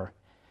power.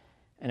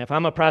 And if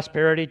I'm a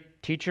prosperity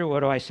teacher, what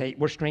do I say?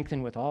 We're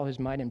strengthened with all his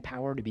might and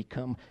power to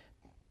become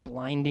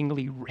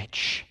blindingly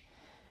rich.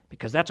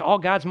 Because that's all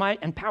God's might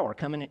and power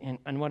coming in.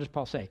 And what does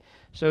Paul say?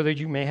 So that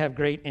you may have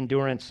great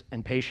endurance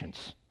and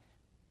patience.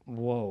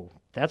 Whoa,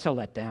 that's a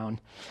letdown.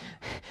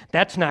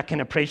 That's not going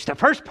to preach. The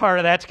first part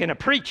of that's going to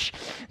preach.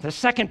 The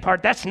second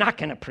part, that's not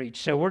going to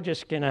preach. So we're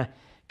just going to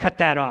cut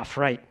that off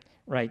right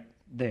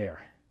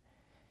there.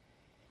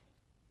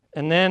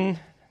 And then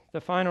the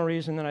final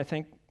reason that I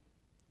think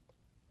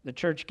the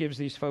church gives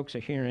these folks a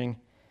hearing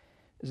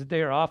is that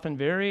they are often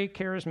very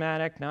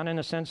charismatic, not in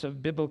a sense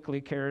of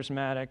biblically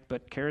charismatic,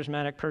 but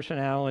charismatic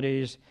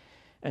personalities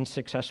and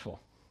successful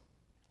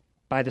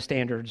by the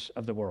standards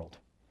of the world.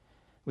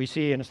 We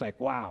see, and it's like,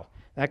 wow,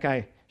 that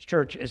guy's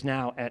church is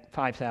now at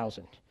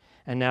 5,000,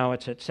 and now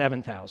it's at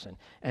 7,000.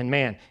 And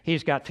man,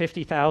 he's got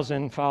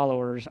 50,000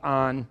 followers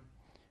on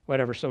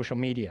whatever social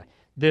media.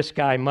 This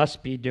guy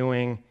must be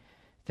doing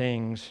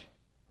things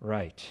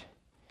right.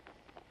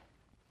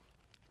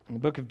 in the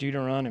book of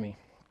Deuteronomy,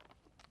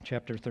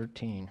 chapter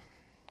 13.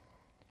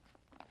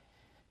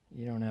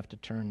 You don't have to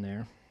turn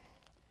there.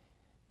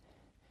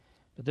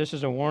 But this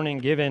is a warning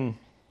given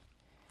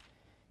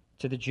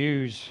to the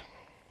Jews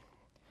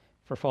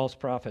for false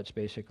prophets,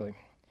 basically.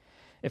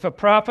 If a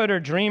prophet or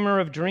dreamer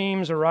of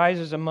dreams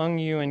arises among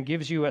you and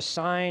gives you a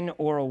sign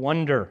or a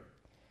wonder,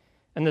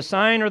 and the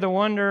sign or the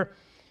wonder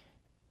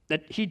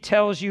that he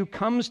tells you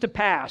comes to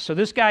pass. So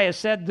this guy has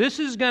said, this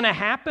is going to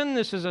happen,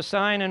 this is a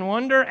sign and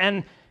wonder,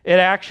 and it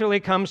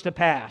actually comes to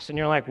pass. And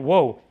you're like,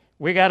 whoa,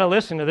 we got to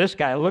listen to this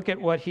guy. Look at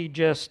what he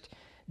just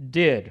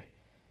did.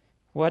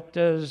 What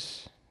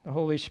does the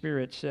Holy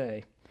Spirit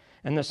say?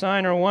 And the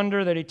sign or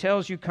wonder that he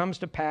tells you comes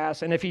to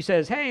pass. And if he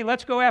says, hey,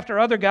 let's go after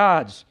other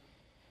gods,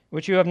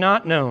 which you have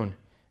not known,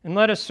 and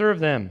let us serve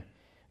them,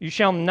 you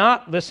shall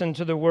not listen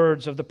to the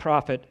words of the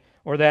prophet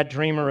or that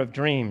dreamer of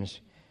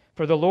dreams.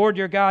 For the Lord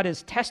your God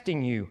is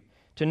testing you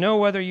to know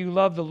whether you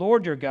love the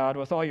Lord your God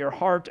with all your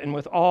heart and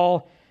with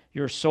all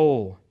your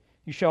soul.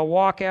 You shall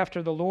walk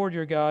after the Lord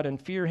your God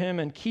and fear him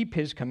and keep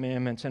his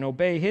commandments and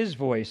obey his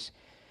voice,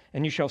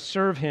 and you shall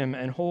serve him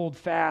and hold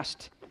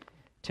fast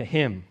to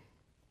him.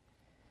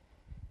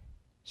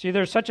 See,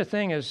 there's such a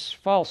thing as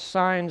false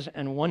signs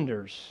and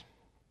wonders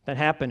that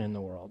happen in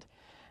the world.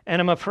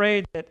 And I'm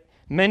afraid that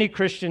many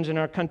Christians in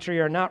our country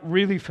are not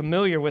really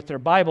familiar with their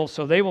Bible,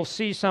 so they will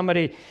see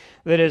somebody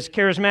that is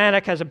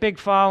charismatic, has a big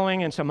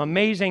following, and some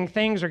amazing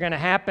things are going to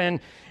happen,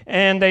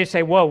 and they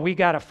say, whoa, we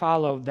got to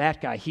follow that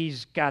guy.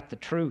 He's got the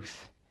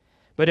truth.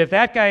 But if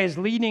that guy is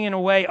leading in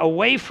a way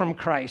away from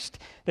Christ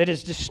that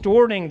is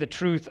distorting the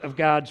truth of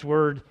God's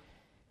word,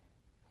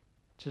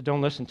 so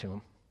don't listen to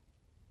him.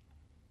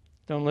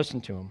 Don't listen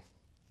to him.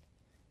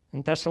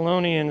 And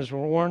Thessalonians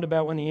were warned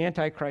about when the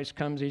Antichrist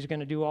comes, he's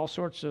going to do all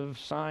sorts of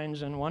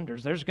signs and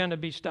wonders. There's going to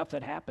be stuff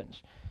that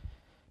happens.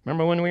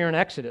 Remember when we were in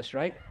Exodus,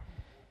 right?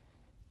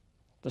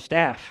 The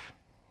staff,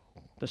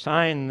 the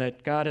sign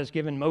that God has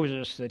given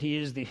Moses, that he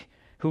is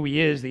who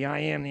he is, the I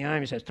am.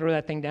 He says, throw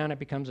that thing down, it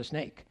becomes a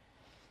snake.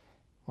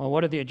 Well,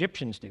 what do the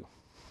Egyptians do?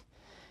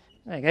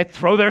 They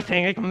throw their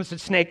thing, it becomes a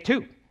snake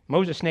too.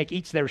 Moses' snake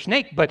eats their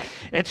snake, but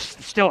it's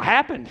still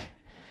happened.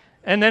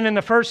 And then in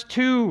the first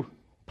 2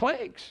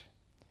 plagues,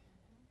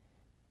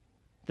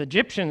 the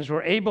Egyptians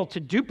were able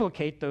to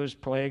duplicate those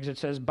plagues, it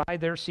says, by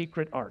their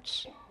secret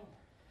arts.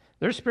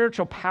 There's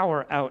spiritual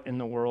power out in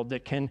the world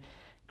that can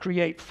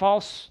create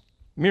false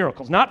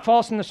miracles. Not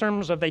false in the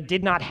terms of they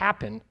did not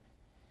happen,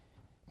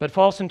 but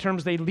false in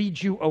terms they lead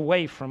you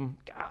away from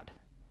God.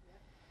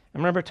 I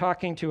remember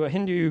talking to a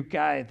Hindu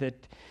guy that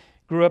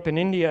grew up in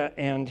India,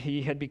 and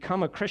he had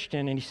become a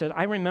Christian, and he said,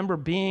 I remember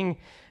being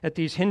at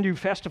these Hindu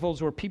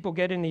festivals where people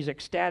get in these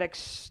ecstatic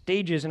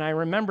stages, and I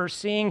remember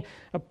seeing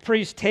a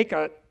priest take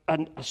a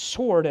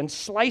sword and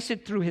slice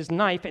it through his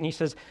knife, and he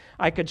says,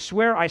 I could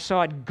swear I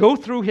saw it go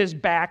through his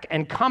back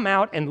and come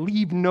out and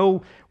leave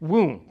no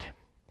wound.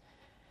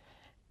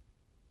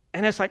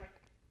 And it's like,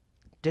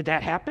 did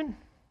that happen?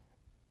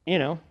 You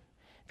know,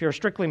 if you're a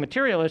strictly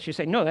materialist, you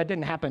say, no, that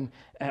didn't happen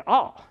at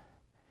all.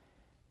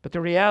 But the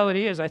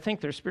reality is, I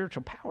think there's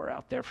spiritual power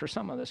out there for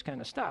some of this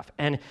kind of stuff.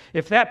 And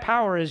if that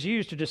power is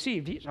used to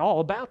deceive, he's all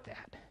about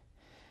that.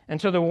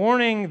 And so the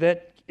warning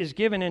that is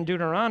given in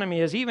Deuteronomy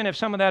is even if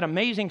some of that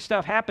amazing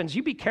stuff happens,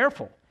 you be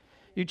careful.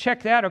 You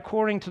check that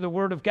according to the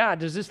Word of God.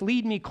 Does this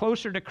lead me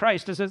closer to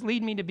Christ? Does this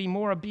lead me to be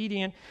more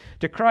obedient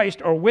to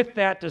Christ? Or with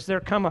that, does there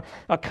come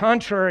a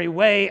contrary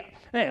way?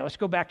 Hey, let's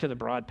go back to the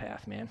broad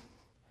path, man.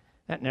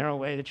 That narrow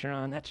way that you're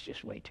on, that's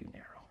just way too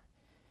narrow.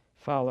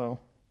 Follow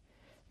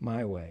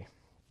my way.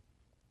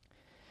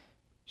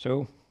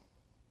 So,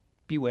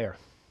 beware,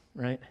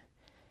 right?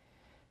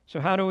 So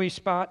how do we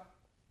spot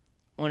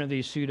one of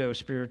these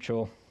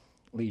pseudo-spiritual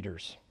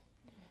leaders?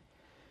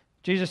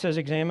 Jesus says,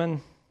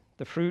 examine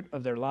the fruit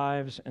of their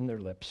lives and their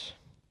lips.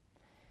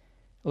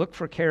 Look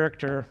for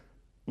character,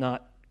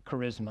 not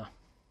charisma.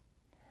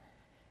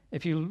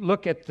 If you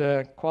look at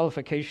the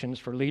qualifications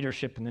for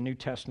leadership in the New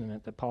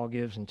Testament that Paul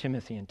gives in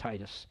Timothy and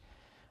Titus,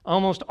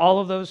 almost all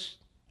of those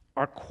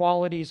are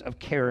qualities of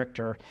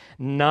character,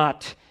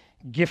 not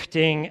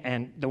gifting.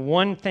 And the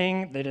one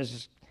thing that an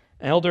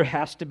elder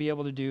has to be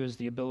able to do is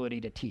the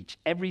ability to teach.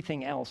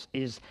 Everything else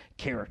is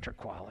character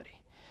quality.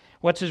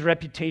 What's his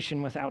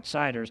reputation with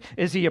outsiders?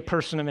 Is he a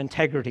person of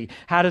integrity?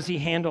 How does he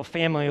handle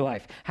family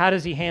life? How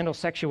does he handle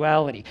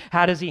sexuality?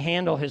 How does he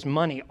handle his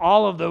money?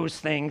 All of those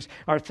things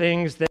are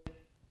things that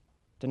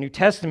the New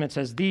Testament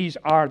says these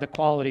are the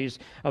qualities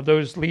of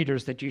those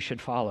leaders that you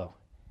should follow.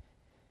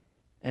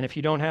 And if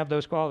you don't have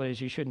those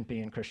qualities, you shouldn't be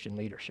in Christian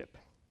leadership.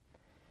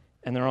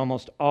 And they're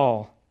almost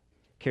all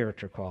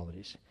character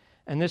qualities.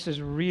 And this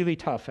is really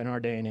tough in our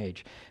day and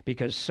age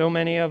because so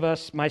many of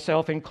us,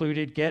 myself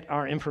included, get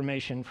our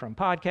information from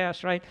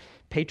podcasts, right?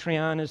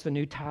 Patreon is the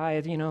new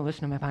tithe,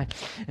 listen to my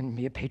podcast and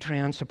be a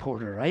Patreon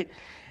supporter, right?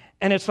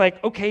 And it's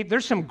like, okay,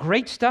 there's some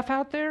great stuff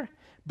out there,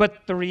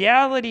 but the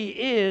reality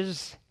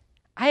is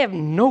I have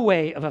no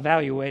way of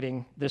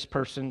evaluating this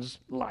person's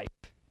life.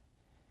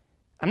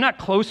 I'm not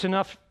close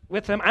enough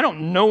with them. I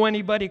don't know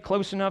anybody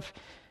close enough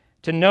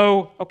to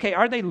know, okay,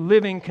 are they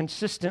living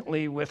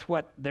consistently with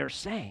what they're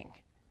saying?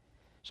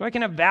 So I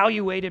can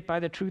evaluate it by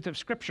the truth of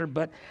Scripture,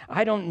 but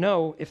I don't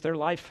know if their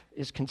life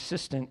is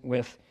consistent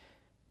with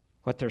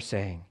what they're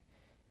saying.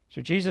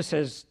 So Jesus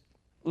says,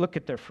 look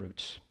at their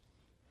fruits.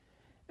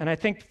 And I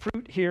think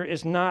fruit here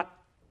is not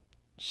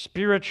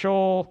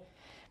spiritual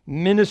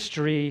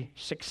ministry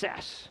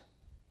success.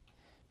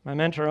 My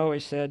mentor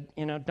always said,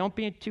 don't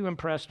be too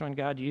impressed when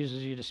God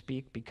uses you to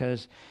speak,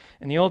 because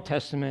in the Old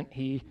Testament,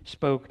 he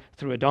spoke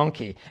through a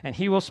donkey, and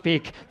he will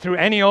speak through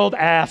any old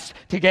ass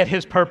to get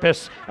his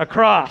purpose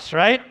across,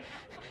 right?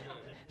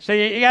 So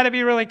you got to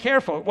be really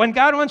careful. When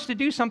God wants to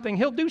do something,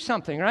 he'll do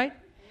something, right?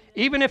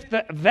 Even if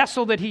the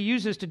vessel that he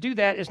uses to do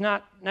that is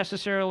not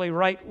necessarily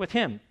right with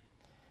him.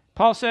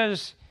 Paul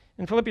says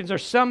in Philippians,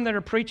 there's some that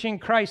are preaching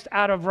Christ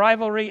out of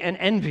rivalry and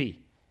envy.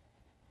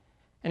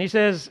 And he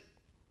says,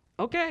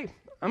 okay,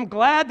 I'm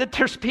glad that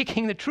they're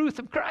speaking the truth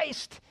of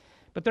Christ,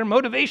 but their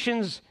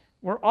motivations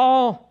were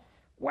all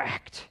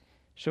whacked.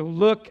 So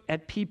look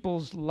at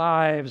people's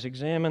lives.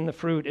 Examine the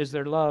fruit. Is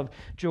there love,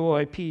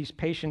 joy, peace,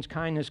 patience,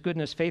 kindness,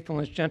 goodness,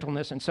 faithfulness,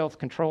 gentleness, and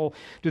self-control?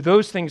 Do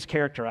those things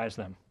characterize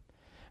them?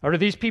 Or do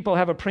these people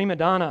have a prima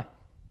donna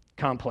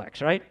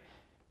complex, right?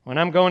 When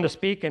I'm going to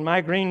speak in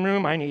my green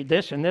room, I need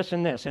this and this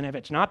and this. And if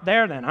it's not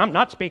there, then I'm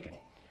not speaking.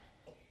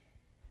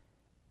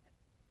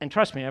 And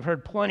trust me, I've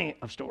heard plenty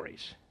of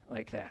stories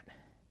like that.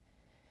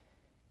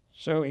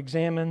 So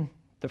examine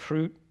the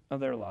fruit of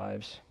their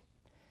lives.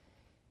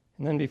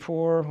 And then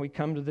before we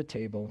come to the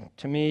table,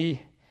 to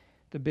me,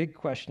 the big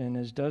question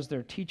is, does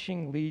their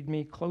teaching lead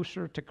me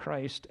closer to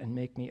Christ and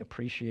make me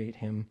appreciate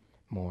him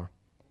more?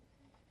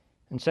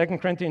 In 2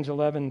 Corinthians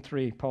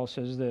 11:3, Paul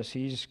says this.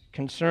 He's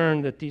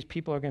concerned that these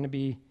people are going to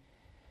be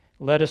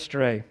led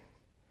astray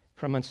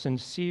from a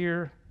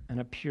sincere and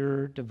a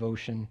pure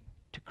devotion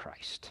to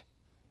Christ.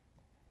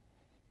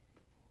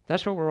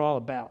 That's what we're all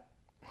about,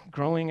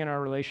 growing in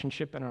our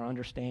relationship and our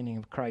understanding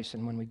of Christ.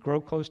 And when we grow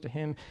close to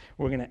him,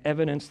 we're going to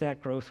evidence that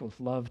growth with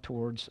love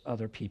towards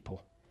other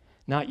people,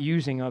 not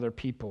using other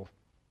people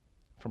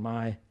for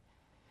my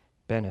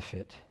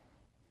benefit.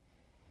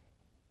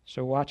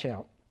 So watch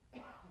out.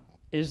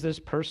 Is this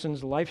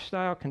person's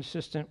lifestyle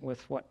consistent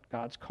with what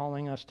God's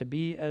calling us to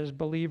be as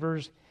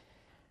believers?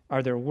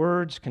 Are their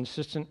words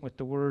consistent with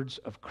the words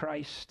of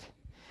Christ?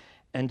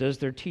 And does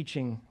their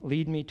teaching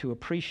lead me to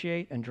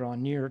appreciate and draw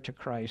nearer to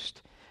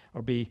Christ,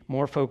 or be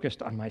more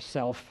focused on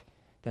myself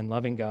than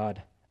loving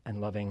God and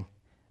loving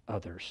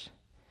others?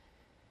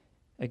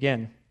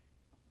 Again,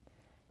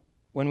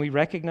 when we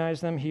recognize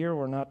them here,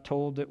 we're not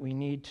told that we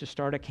need to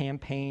start a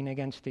campaign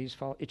against these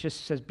false. It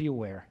just says be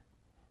aware,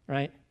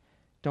 right?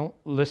 Don't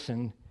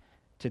listen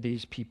to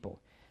these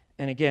people.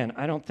 And again,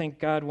 I don't think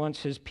God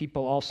wants his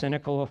people all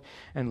cynical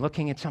and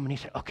looking at somebody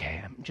and say,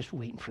 okay, I'm just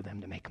waiting for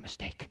them to make a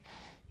mistake.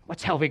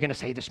 What's Helvey going to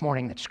say this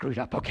morning that screwed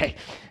up? Okay,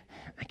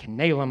 I can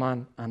nail him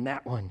on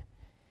that one.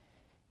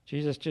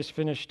 Jesus just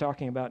finished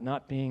talking about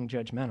not being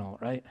judgmental,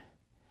 right?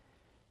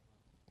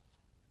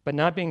 But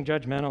not being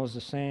judgmental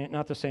is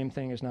not the same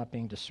thing as not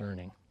being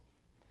discerning.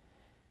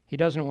 He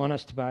doesn't want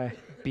us to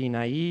be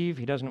naive.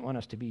 He doesn't want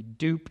us to be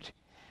duped.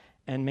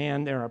 And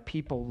man, there are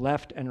people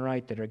left and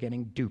right that are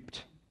getting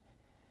duped.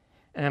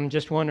 And I'm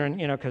just wondering,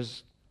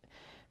 because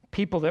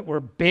people that were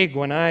big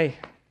when I,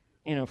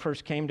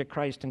 first came to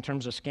Christ in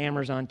terms of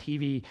scammers on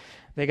TV,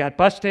 they got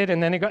busted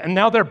and then and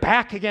now they're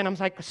back again. I'm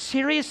like,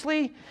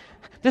 seriously?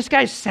 This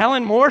guy's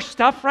selling more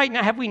stuff right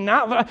now? Have we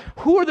not?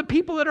 Who are the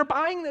people that are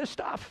buying this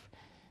stuff?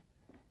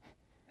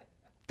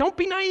 Don't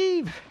be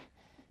naive.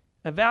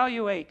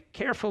 Evaluate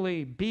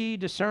carefully, be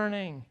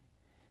discerning,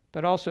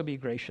 but also be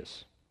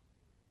gracious.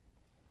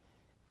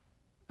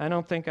 I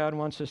don't think God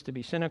wants us to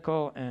be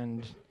cynical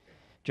and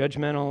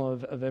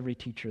judgmental of every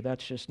teacher.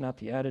 That's just not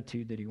the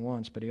attitude that he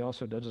wants, but he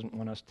also doesn't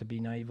want us to be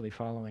naively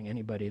following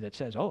anybody that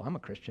says, oh, I'm a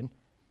Christian.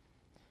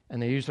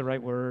 And they use the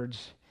right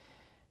words,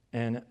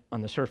 and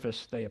on the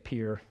surface, they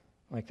appear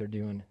like they're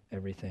doing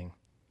everything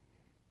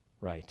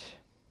right.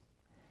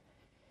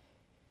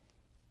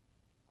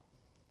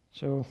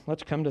 So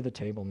let's come to the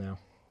table now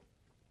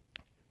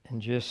and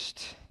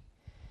just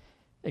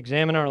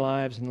examine our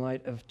lives in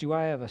light of, do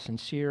I have a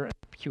sincere and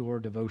pure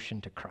devotion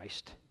to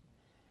Christ?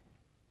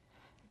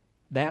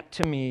 That,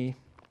 to me,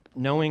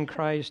 knowing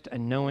Christ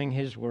and knowing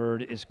his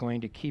word is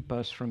going to keep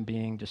us from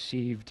being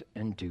deceived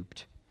and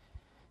duped.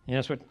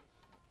 That's what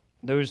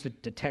those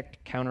that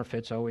detect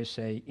counterfeits always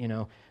say,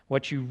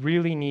 what you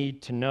really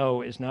need to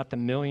know is not the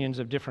millions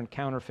of different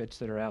counterfeits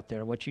that are out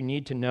there. What you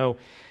need to know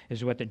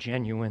is what the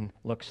genuine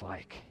looks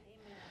like.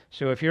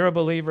 So if you're a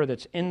believer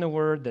that's in the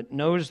Word, that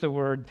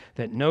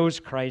knows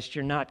Christ,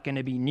 you're not going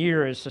to be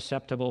near as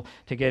susceptible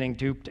to getting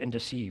duped and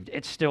deceived.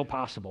 It's still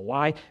possible.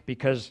 Why?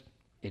 Because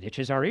it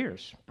itches our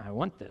ears. I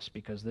want this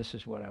because this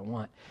is what I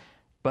want.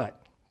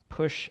 But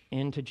push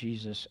into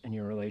Jesus and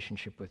your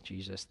relationship with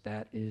Jesus.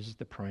 That is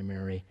the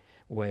primary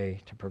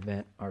way to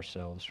prevent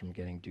ourselves from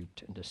getting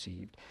duped and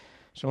deceived.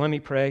 So let me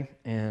pray,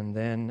 and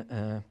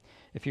then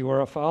if you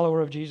are a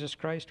follower of Jesus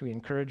Christ, we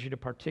encourage you to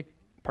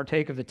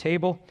partake of the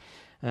table.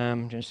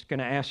 Just going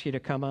to ask you to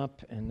come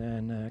up, and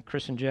then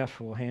Chris and Jeff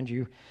will hand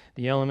you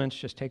the elements.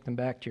 Just take them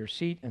back to your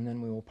seat, and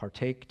then we will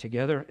partake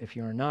together. If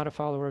you are not a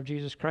follower of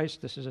Jesus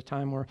Christ, this is a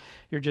time where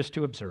you're just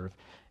to observe.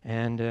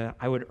 And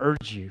I would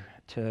urge you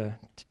to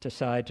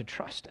decide to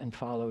trust and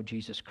follow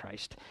Jesus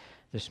Christ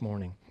this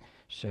morning.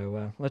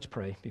 So let's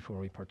pray before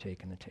we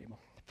partake in the table.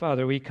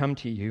 Father, we come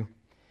to you.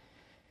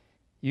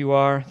 You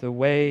are the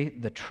way,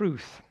 the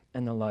truth,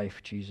 and the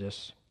life,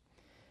 Jesus.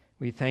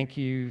 We thank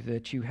you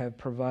that you have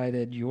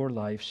provided your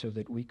life so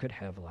that we could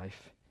have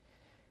life.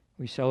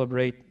 We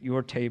celebrate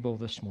your table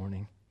this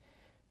morning.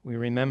 We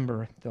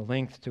remember the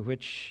length to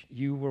which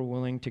you were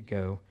willing to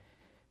go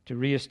to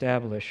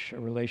reestablish a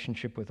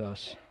relationship with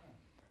us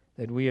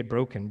that we had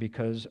broken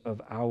because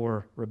of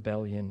our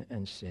rebellion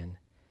and sin.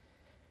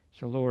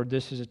 So, Lord,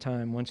 this is a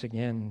time once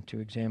again to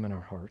examine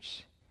our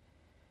hearts,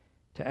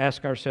 to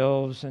ask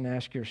ourselves and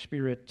ask your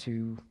Spirit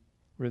to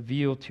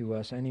reveal to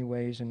us any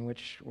ways in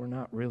which we're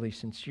not really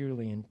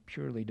sincerely and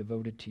purely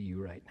devoted to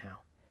you right now.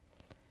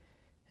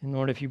 And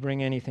Lord, if you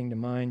bring anything to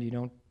mind, you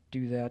don't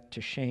do that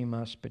to shame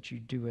us, but you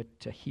do it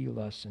to heal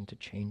us and to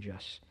change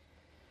us.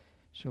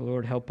 So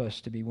Lord, help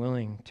us to be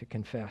willing to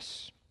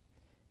confess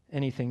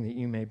anything that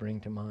you may bring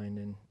to mind.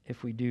 And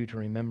if we do, to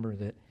remember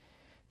that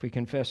if we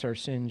confess our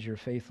sins, you're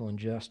faithful and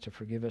just to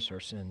forgive us our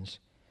sins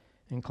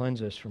and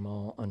cleanse us from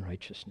all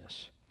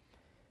unrighteousness.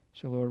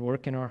 So Lord,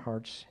 work in our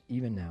hearts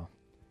even now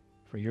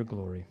for your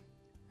glory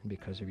and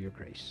because of your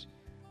grace.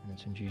 And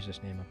it's in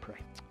Jesus' name I pray.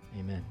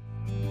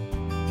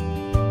 Amen.